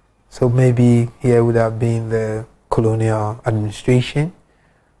 So maybe here would have been the colonial administration,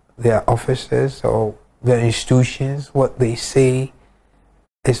 their officers or their institutions. What they say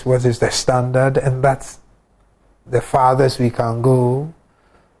is what is the standard, and that's the farthest we can go.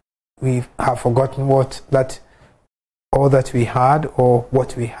 We have forgotten all that we had or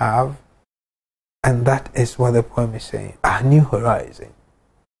what we have, and that is what the poem is saying, a new horizon.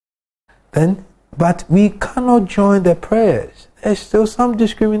 But we cannot join the prayers. There's still some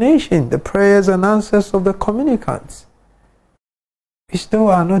discrimination. The prayers and answers of the communicants, we still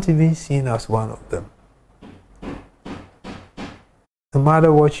are not even seen as one of them. No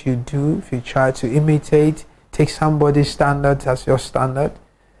matter what you do, if you try to imitate, take somebody's standards as your standard,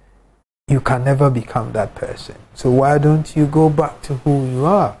 you can never become that person. So why don't you go back to who you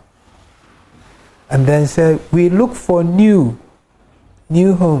are? And then say, we look for new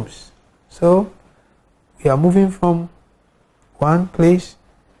homes. So we are moving from one place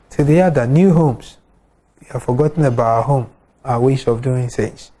to the other, new homes. We have forgotten about our home, our ways of doing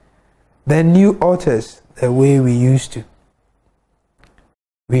things. Then new altars, the way we used to.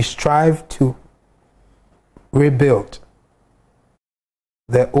 We strive to rebuild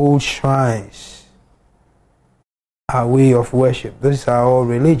the old shrines, our way of worship. This is our old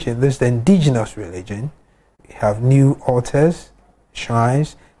religion. This is the indigenous religion. We have new altars,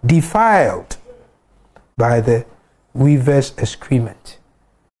 shrines, defiled by the weaver's excrement,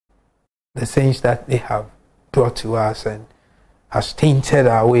 the things that they have brought to us and has tainted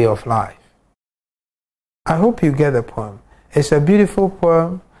our way of life. I hope you get the poem. It's a beautiful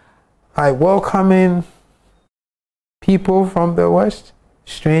poem. I welcoming people from the West,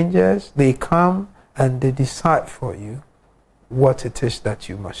 strangers. They come and they decide for you what it is that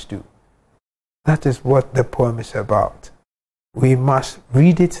you must do. That is what the poem is about. We must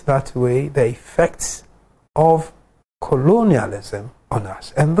read it that way, the effects of colonialism on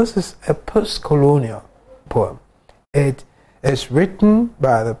us. And this is a post-colonial poem. It is written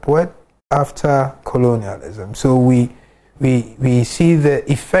by the poet after colonialism. So we see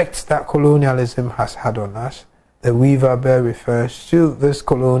the effects that colonialism has had on us. The weaver bear refers to this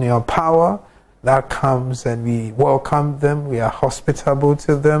colonial power that comes, and we welcome them. We are hospitable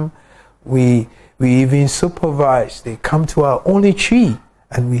to them. We even supervise. They come to our only tree,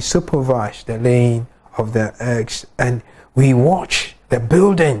 and we supervise the laying of their eggs, and we watch the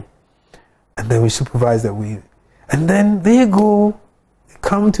building, and then we supervise the weaving. And then they go, they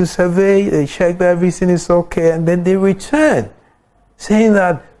come to survey, they check that everything is okay, and then they return, saying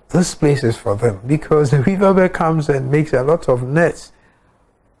that this place is for them, because the weaver bear comes and makes a lot of nets,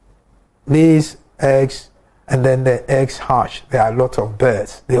 lays eggs, and then the eggs hatch. There are a lot of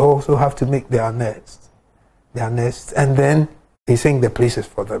birds. They also have to make their nests, and then they think the place is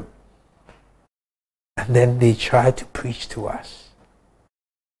for them. And then they try to preach to us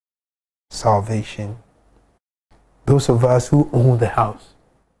salvation. Those of us who own the house,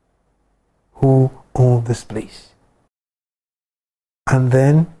 who own this place. And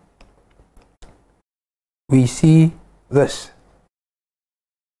then we see this.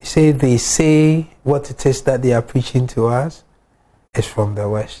 They say what it is that they are preaching to us is from the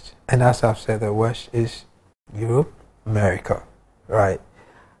West. And as I've said, the West is Europe, America, right?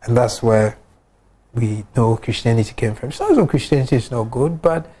 And that's where we know Christianity came from. It's not that Christianity is not good,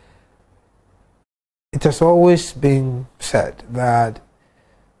 but it has always been said that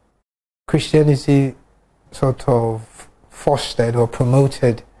Christianity sort of fostered or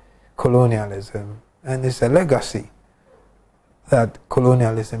promoted colonialism, and it's a legacy that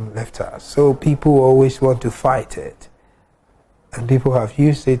colonialism left us. So people always want to fight it, and people have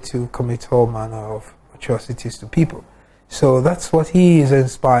used it to commit all manner of atrocities to people. So that's what he is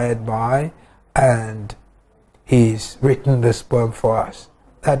inspired by, and he's written this poem for us,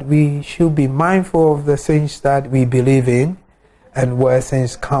 that we should be mindful of the things that we believe in and where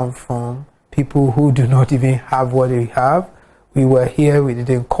things come from. People who do not even have what we have. We were here, we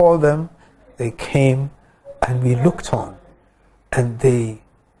didn't call them, they came and we looked on, and they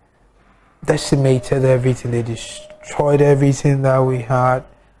decimated everything, they destroyed everything that we had.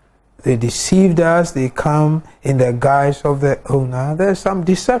 They deceived us, they come in the guise of the owner. There's some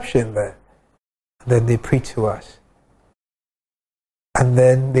deception there. And then they preach to us. And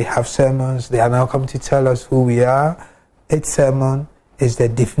then they have sermons. They are now come to tell us who we are. Each sermon is the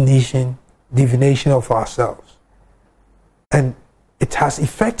divination of ourselves. And it has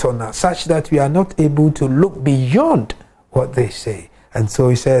effect on us such that we are not able to look beyond what they say. And so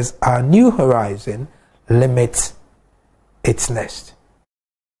he says, our new horizon limits its nest.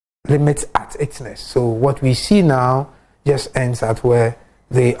 limits at itness. So what we see now just ends at where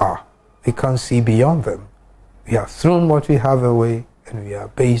they are. We can't see beyond them. We have thrown what we have away, and we are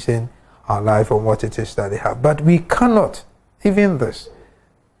basing our life on what it is that they have. But we cannot, even this,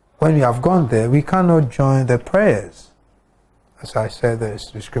 when we have gone there, we cannot join the prayers. As I said, there's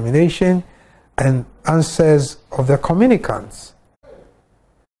discrimination and answers of the communicants.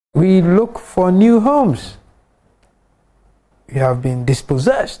 We look for new homes. We have been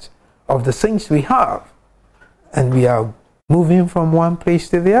dispossessed of the things we have, and we are moving from one place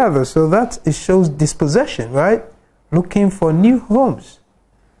to the other. So that it shows dispossession, right? Looking for new homes.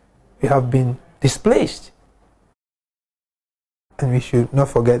 We have been displaced. And we should not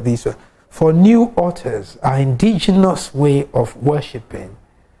forget these. For new altars, our indigenous way of worshipping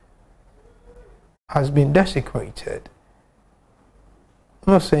has been desecrated.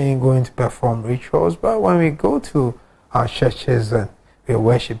 I'm not saying going to perform rituals, but when we go to our churches and we're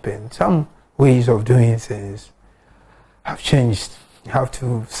worshipping, some ways of doing things have changed. You have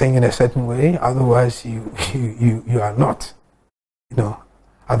to sing in a certain way, otherwise you are not,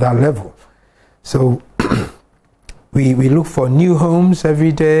 at that level. So we look for new homes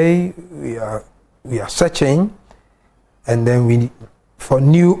every day. We are searching, and then for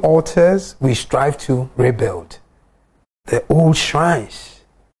new altars we strive to rebuild the old shrines,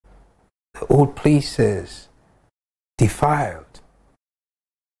 the old places defiled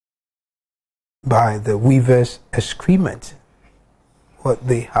by the weaver's excrement. What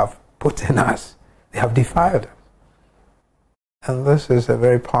they have put in us, they have defiled us. And this is a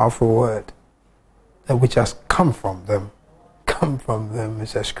very powerful word, that which has come from them.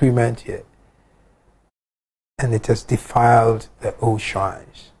 It's excrement here. And it has defiled the old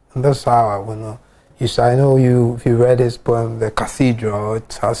shrines. And that's how I will know. If you read his poem, The Cathedral,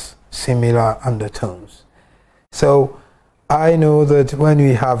 it has similar undertones. So I know that when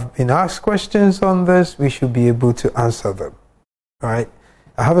we have been asked questions on this, we should be able to answer them. Right?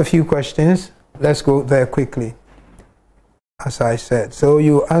 I have a few questions. Let's go there quickly. As I said, so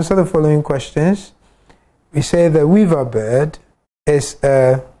you answer the following questions. We say the weaver bird is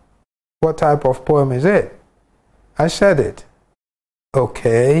what type of poem is it? I said it.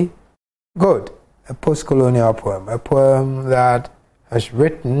 Okay, good. A post-colonial poem, a poem that has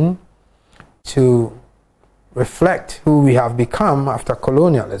written to reflect who we have become after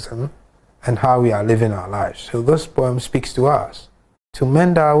colonialism and how we are living our lives. So this poem speaks to us to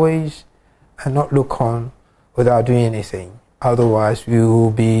mend our ways and not look on without doing anything. Otherwise, we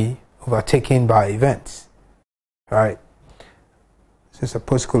will be overtaken by events. Right? This is a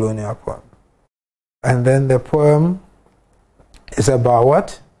post-colonial poem. And then the poem is about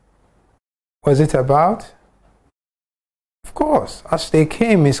what? What's it about? Of course, as they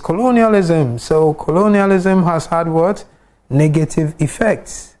came is colonialism. So colonialism has had what? Negative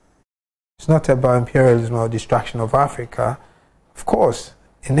effects. It's not about imperialism or destruction of Africa, of course,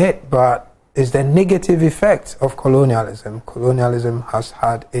 in it, but it's the negative effects of colonialism. Colonialism has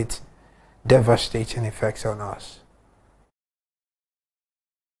had its devastating effects on us.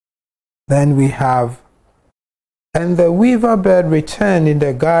 Then we have, and the weaver bird returned in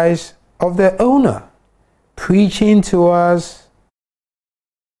the guise of the owner, preaching to us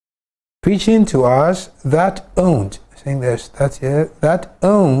that owned, I think there's that here, that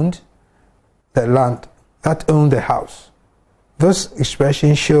owned the land, that owned the house. This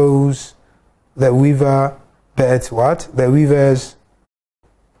expression shows the weaver bird's what? The weaver's,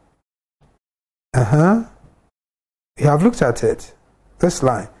 we have looked at it, this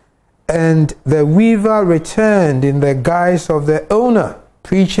line. And the weaver returned in the guise of the owner,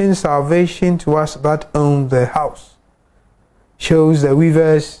 preaching salvation to us that own the house. Shows the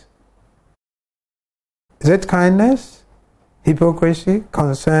weaver's, is it kindness, hypocrisy,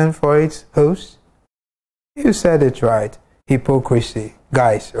 concern for its host? You said it right, hypocrisy.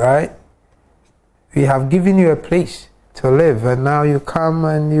 Guys, right? We have given you a place to live, and now you come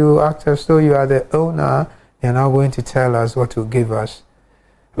and you act as though you are the owner. You're now going to tell us what will give us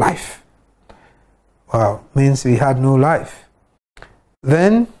life. Well, means we had no life.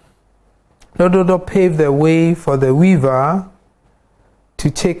 Then Dodo paved the way for the weaver to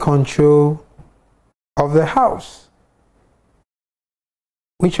take control of the house.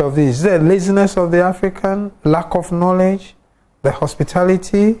 Which of these? The laziness of the African, lack of knowledge, the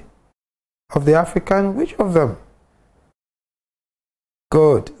hospitality of the African, which of them?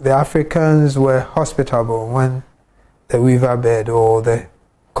 Good. The Africans were hospitable when the weaver bird or the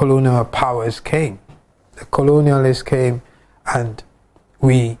colonial powers came. The colonialists came and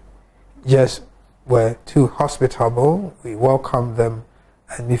we just were too hospitable. We welcomed them,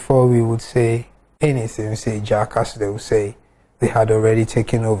 and before we would say anything, we say jackass, they would say they had already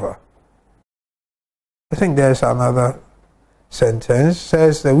taken over. I think there's another sentence. It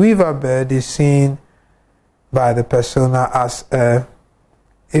says the weaver bird is seen by the persona as a...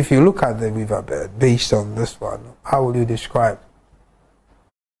 If you look at the weaver bird based on this one, how will you describe?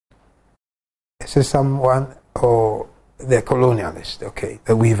 Is it someone or the colonialist? Okay,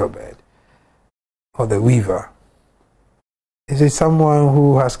 the weaver bird or the weaver. Is it someone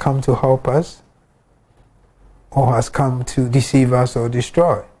who has come to help us or has come to deceive us or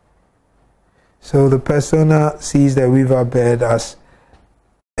destroy? So the persona sees the weaver bird as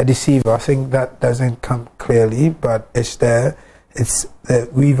a deceiver. I think that doesn't come clearly, but it's there. It's the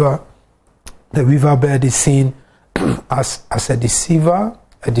weaver bird is seen as a deceiver,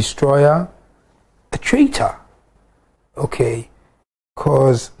 a destroyer, a traitor. Okay,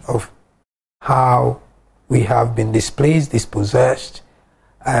 because of how we have been displaced, dispossessed,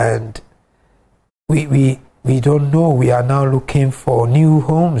 and we don't know. We are now looking for new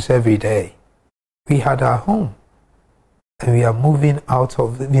homes every day. We had our home, and we are moving out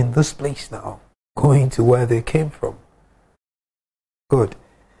of in this place now, going to where they came from. Good.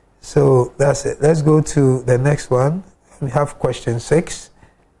 So that's it. Let's go to the next one. We have question 6.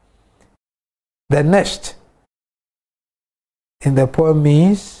 The nest in the poem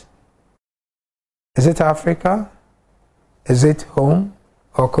means, is it Africa? Is it home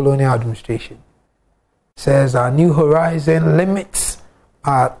or colonial administration? It says our new horizon limits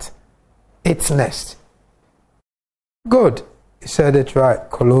at its nest. Good. You said it right.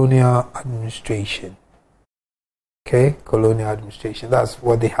 Colonial administration. Okay, colonial administration. That's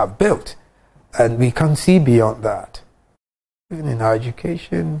what they have built. And we can't see beyond that. Even in our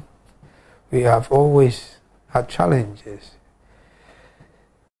education, we have always had challenges.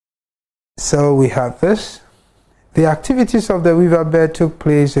 So we have this. The activities of the weaver bird took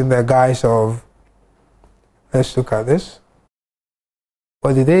place in the guise of... Let's look at this.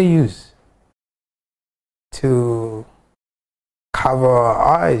 What did they use? To cover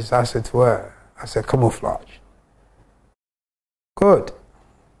our eyes, as it were, as a camouflage. Good.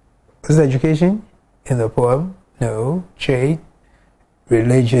 Is it education in the poem? No. Trade,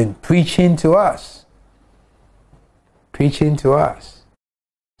 religion, preaching to us. Preaching to us.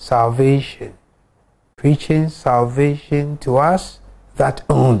 Salvation. Preaching salvation to us that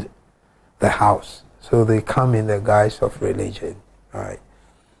owned the house. So they come in the guise of religion. All right.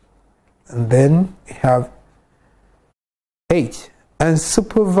 And then we have 8. And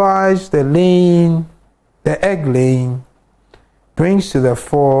supervise the laying, the egg laying, brings to the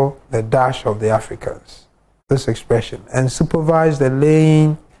fore the dash of the Africans. This expression. And supervise the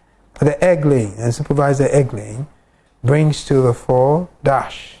laying, the egg laying, and supervise the egg laying, brings to the fore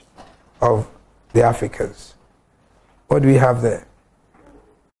dash of the Africans. What do we have there?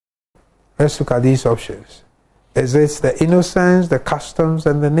 Let's look at these options. Is it the innocence, the customs,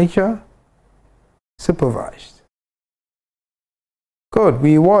 and the nature? Supervised. Good,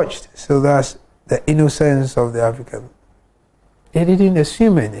 we watched. So that's the innocence of the African. They didn't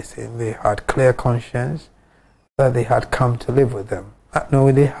assume anything. They had clear conscience that they had come to live with them.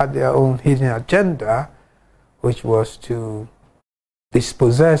 No, they had their own hidden agenda, which was to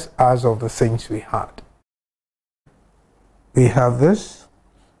dispossess us of the things we had. We have this.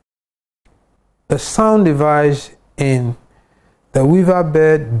 The sound device in the weaver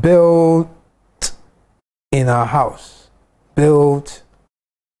bird built in our house. Built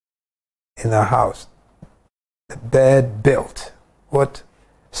in our house. The bird built. What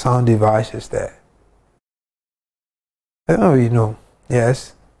sound device is there? Oh, you know.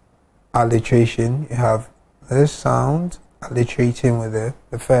 Yes. Alliteration. You have this sound alliterating with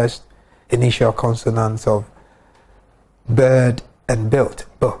the first initial consonants of bird and built.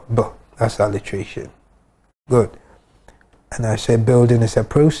 B. That's alliteration. Good. And I say building is a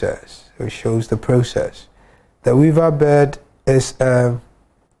process. So it shows the process. The weaver bird is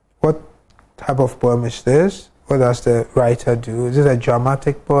what type of poem is this? What does the writer do? Is it a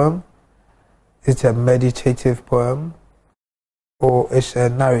dramatic poem? Is it a meditative poem? Or is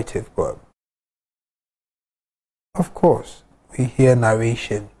it a narrative poem? Of course, we hear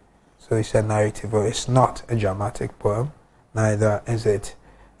narration, so it's a narrative, but it's not a dramatic poem, neither is it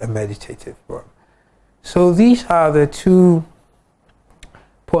a meditative poem. So these are the 2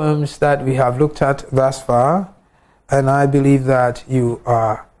 poems that we have looked at thus far, and I believe that you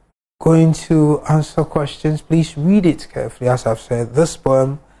are going to answer questions. Please read it carefully. As I've said, this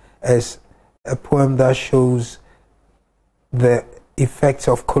poem is a poem that shows the effects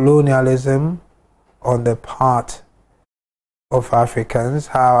of colonialism on the part of Africans,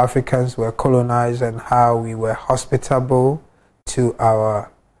 how Africans were colonized and how we were hospitable to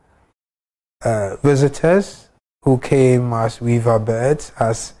our visitors, who came as weaver birds,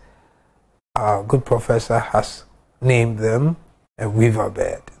 as our good professor has named them, a weaver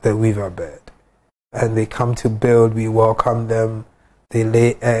bird, the weaver bird. And they come to build, we welcome them, they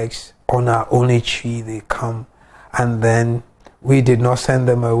lay eggs on our only tree, they come, and then we did not send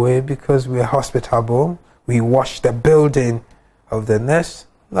them away because we are hospitable. We watched the building of the nest.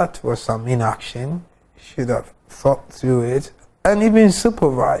 That was some inaction. Should have thought through it and even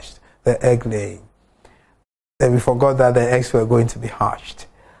supervised the egg laying. Then we forgot that the eggs were going to be hatched.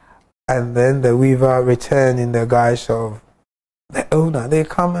 And then the weaver returned in the guise of the owner. They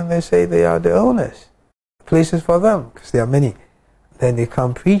come and they say they are the owners. The place is for them because there are many. Then they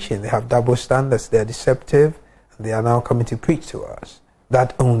come preaching. They have double standards. They are deceptive. And they are now coming to preach to us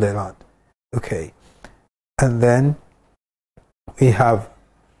that own the land. Okay. And then we have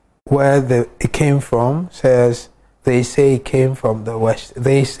where it came from. Says they say it came from the west.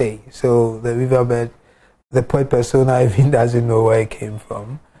 They say. So the riverbed, the poet persona even doesn't know where it came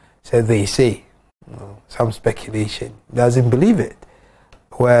from. So they say. Some speculation. Doesn't believe it.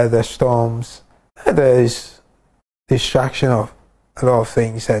 Where the storms, there is distraction of a lot of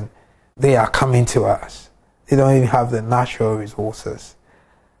things, and they are coming to us. They don't even have the natural resources.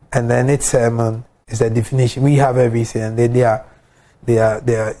 And then its sermon is the definition. We have everything, and then they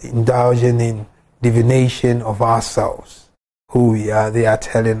are indulging in divination of ourselves, who we are. They are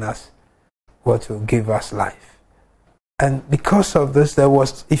telling us what will give us life. And because of this, there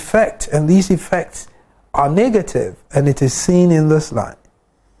was effect, and these effects are negative, and it is seen in this line.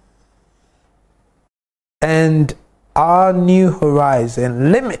 And our new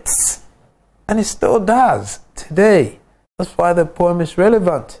horizon limits, and it still does today. That's why the poem is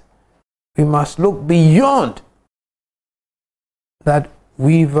relevant. We must look beyond that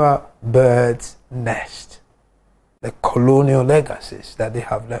weaver bird's nest, the colonial legacies that they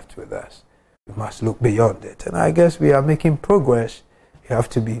have left with us. We must look beyond it. And I guess we are making progress. We have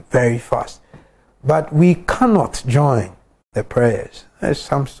to be very fast. But we cannot join the prayers. There's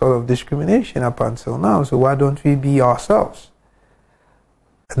some sort of discrimination up until now, so why don't we be ourselves?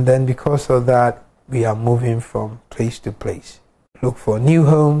 And then because of that, we are moving from place to place. Look for new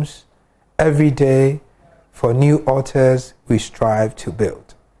homes every day. For new altars we strive to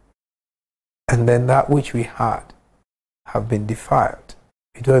build. And then that which we had have been defiled.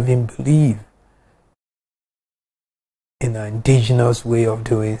 We don't even believe in an indigenous way of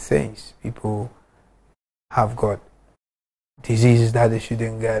doing things. People have got diseases that they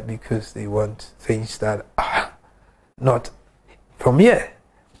shouldn't get because they want things that are not from here.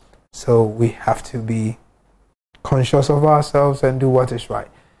 So we have to be conscious of ourselves and do what is right.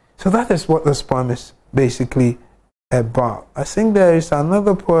 So that is what this poem is basically about. I think there is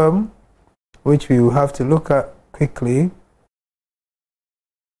another poem which we will have to look at quickly.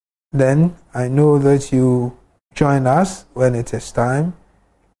 Then I know that you join us when it is time.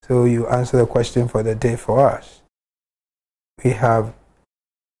 So you answer the question for the day for us. We have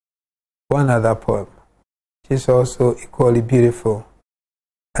one other poem, which is also equally beautiful.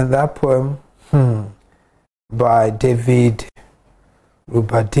 And that poem, by David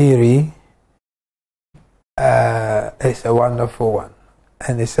Rubadiri, is a wonderful one.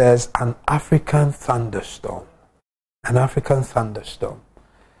 And it says, An African Thunderstorm. An African Thunderstorm.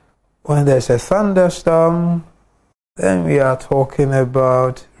 When there's a thunderstorm, then we are talking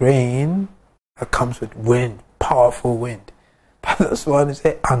about rain that comes with wind, powerful wind. But this one is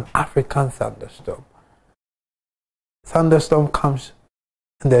an African thunderstorm. Thunderstorm comes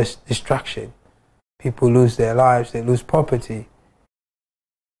and there's destruction. People lose their lives, they lose property.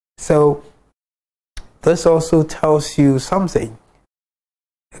 So this also tells you something.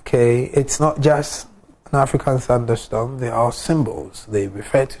 Okay, it's not just an African thunderstorm, they are symbols. They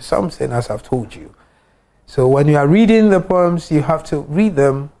refer to something, as I've told you. So when you are reading the poems, you have to read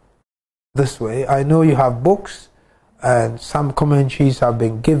them this way. I know you have books and some commentaries have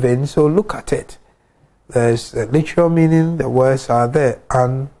been given, so look at it. There's a literal meaning, the words are there.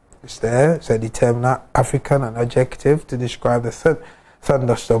 And is there, it's a determinate African, an adjective to describe the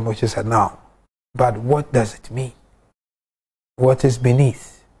thunderstorm, which is a noun. But what does it mean? What is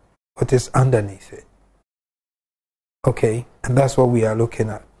beneath? What is underneath it? Okay, and that's what we are looking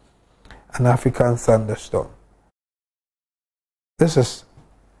at. An African thunderstorm. This is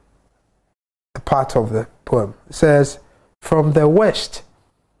a part of the poem. It says, from the west.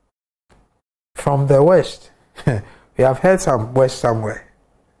 From the west. We have heard some west somewhere.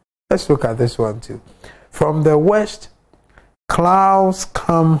 Let's look at this one too. From the west, clouds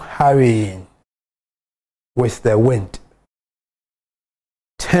come hurrying with the wind,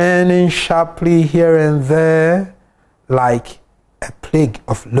 turning sharply here and there like a plague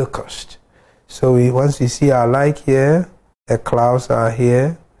of locusts. So once you see our like here, the clouds are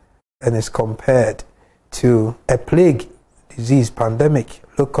here, and it's compared to a plague, disease, pandemic,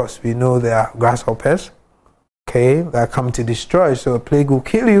 locusts. We know they are grasshoppers, okay, that come to destroy. So a plague will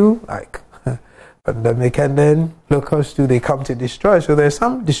kill you, like pandemic, and then locusts too, they come to destroy. So there's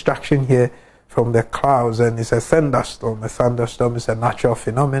some distraction here from the clouds, and it's a thunderstorm. A thunderstorm is a natural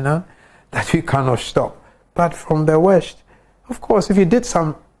phenomenon that we cannot stop. But from the west, of course, if you did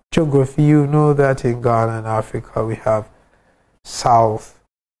some geography, you know that in Ghana and Africa we have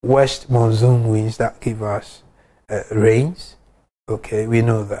south-west monsoon winds that give us rains. Okay, we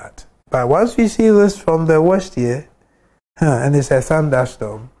know that. But once we see this from the west here, and it's a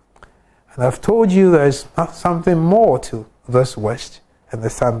thunderstorm, and I've told you there's something more to this west and the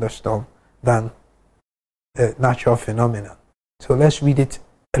thunderstorm than a natural phenomenon. So let's read it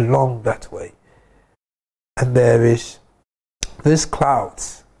along that way. And there is these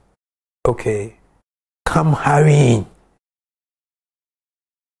clouds, okay, come hurrying.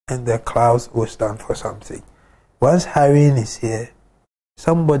 And the clouds will stand for something. Once hurrying is here,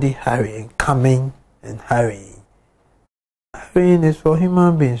 somebody hurrying, coming and hurrying. Hurrying is for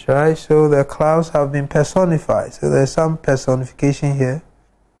human beings, right? So the clouds have been personified. So there's some personification here.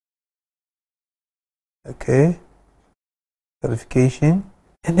 Okay. Personification.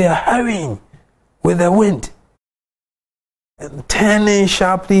 And they are hurrying with the wind. And turning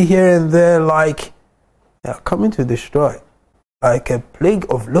sharply here and there like they are coming to destroy. Like a plague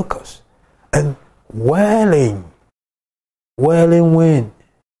of locusts. And whirling wind.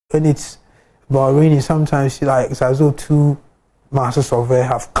 When it's about raining, sometimes it's as though two masses of air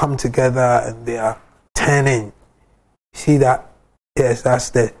have come together and they are turning. See that? Yes,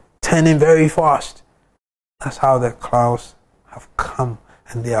 that's the turning very fast. That's how the clouds have come,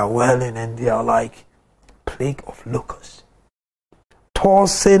 and they are whirling, and they are like plague of locusts.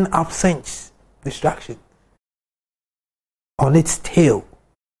 Tossing up things, distraction. On its tail.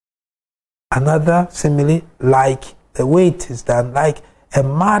 Another simile, like the way it is done, like a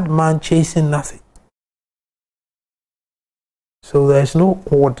madman chasing nothing. So there's no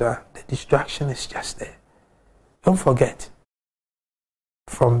order. The distraction is just there. Don't forget,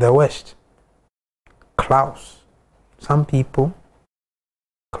 from the west, clouds. Some people,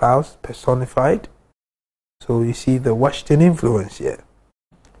 clouds personified. So you see the Western influence here.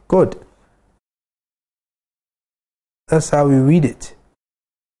 Good. That's how we read it.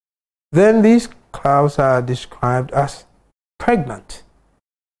 Then these clouds are described as pregnant.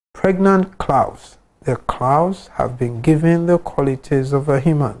 Pregnant clouds. The clouds have been given the qualities of a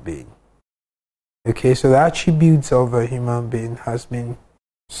human being. Okay, so the attributes of a human being has been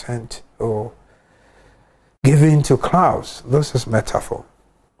sent or given to clouds. This is metaphor.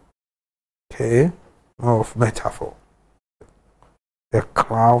 Okay, more of metaphor. The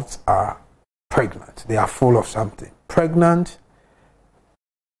clouds are pregnant. They are full of something. Pregnant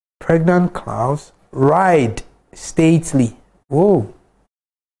clouds ride stately. Whoa.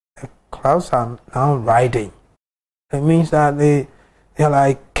 The clouds are now riding. It means that they are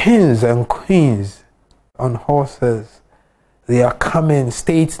like kings and queens on horses. They are coming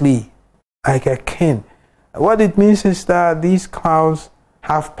stately like a king. What it means is that these clouds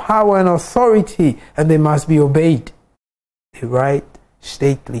have power and authority, and they must be obeyed. They ride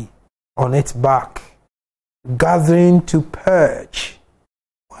stately on its back, gathering to perch.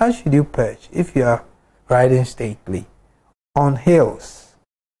 Why should you perch if you are riding stately on hills?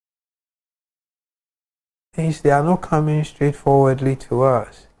 Means they are not coming straightforwardly to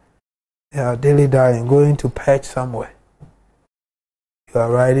us. They are dilly-dallying, going to perch somewhere. You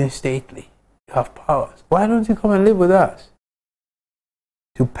are riding stately. You have powers. Why don't you come and live with us?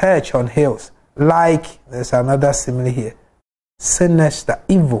 To perch on hills. Like, there's another simile here. Sinister,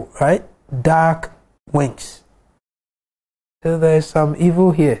 evil, right? Dark wings. So there's some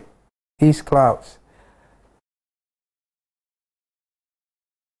evil here. These clouds.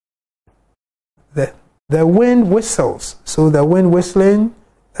 The wind whistles. So the wind whistling,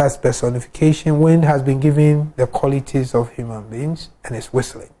 that's personification. Wind has been given the qualities of human beings, and it's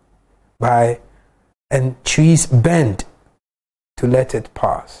whistling. And trees bend to let it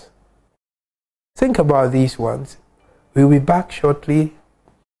pass. Think about these ones. We'll be back shortly,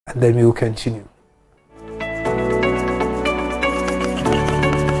 and then we will continue.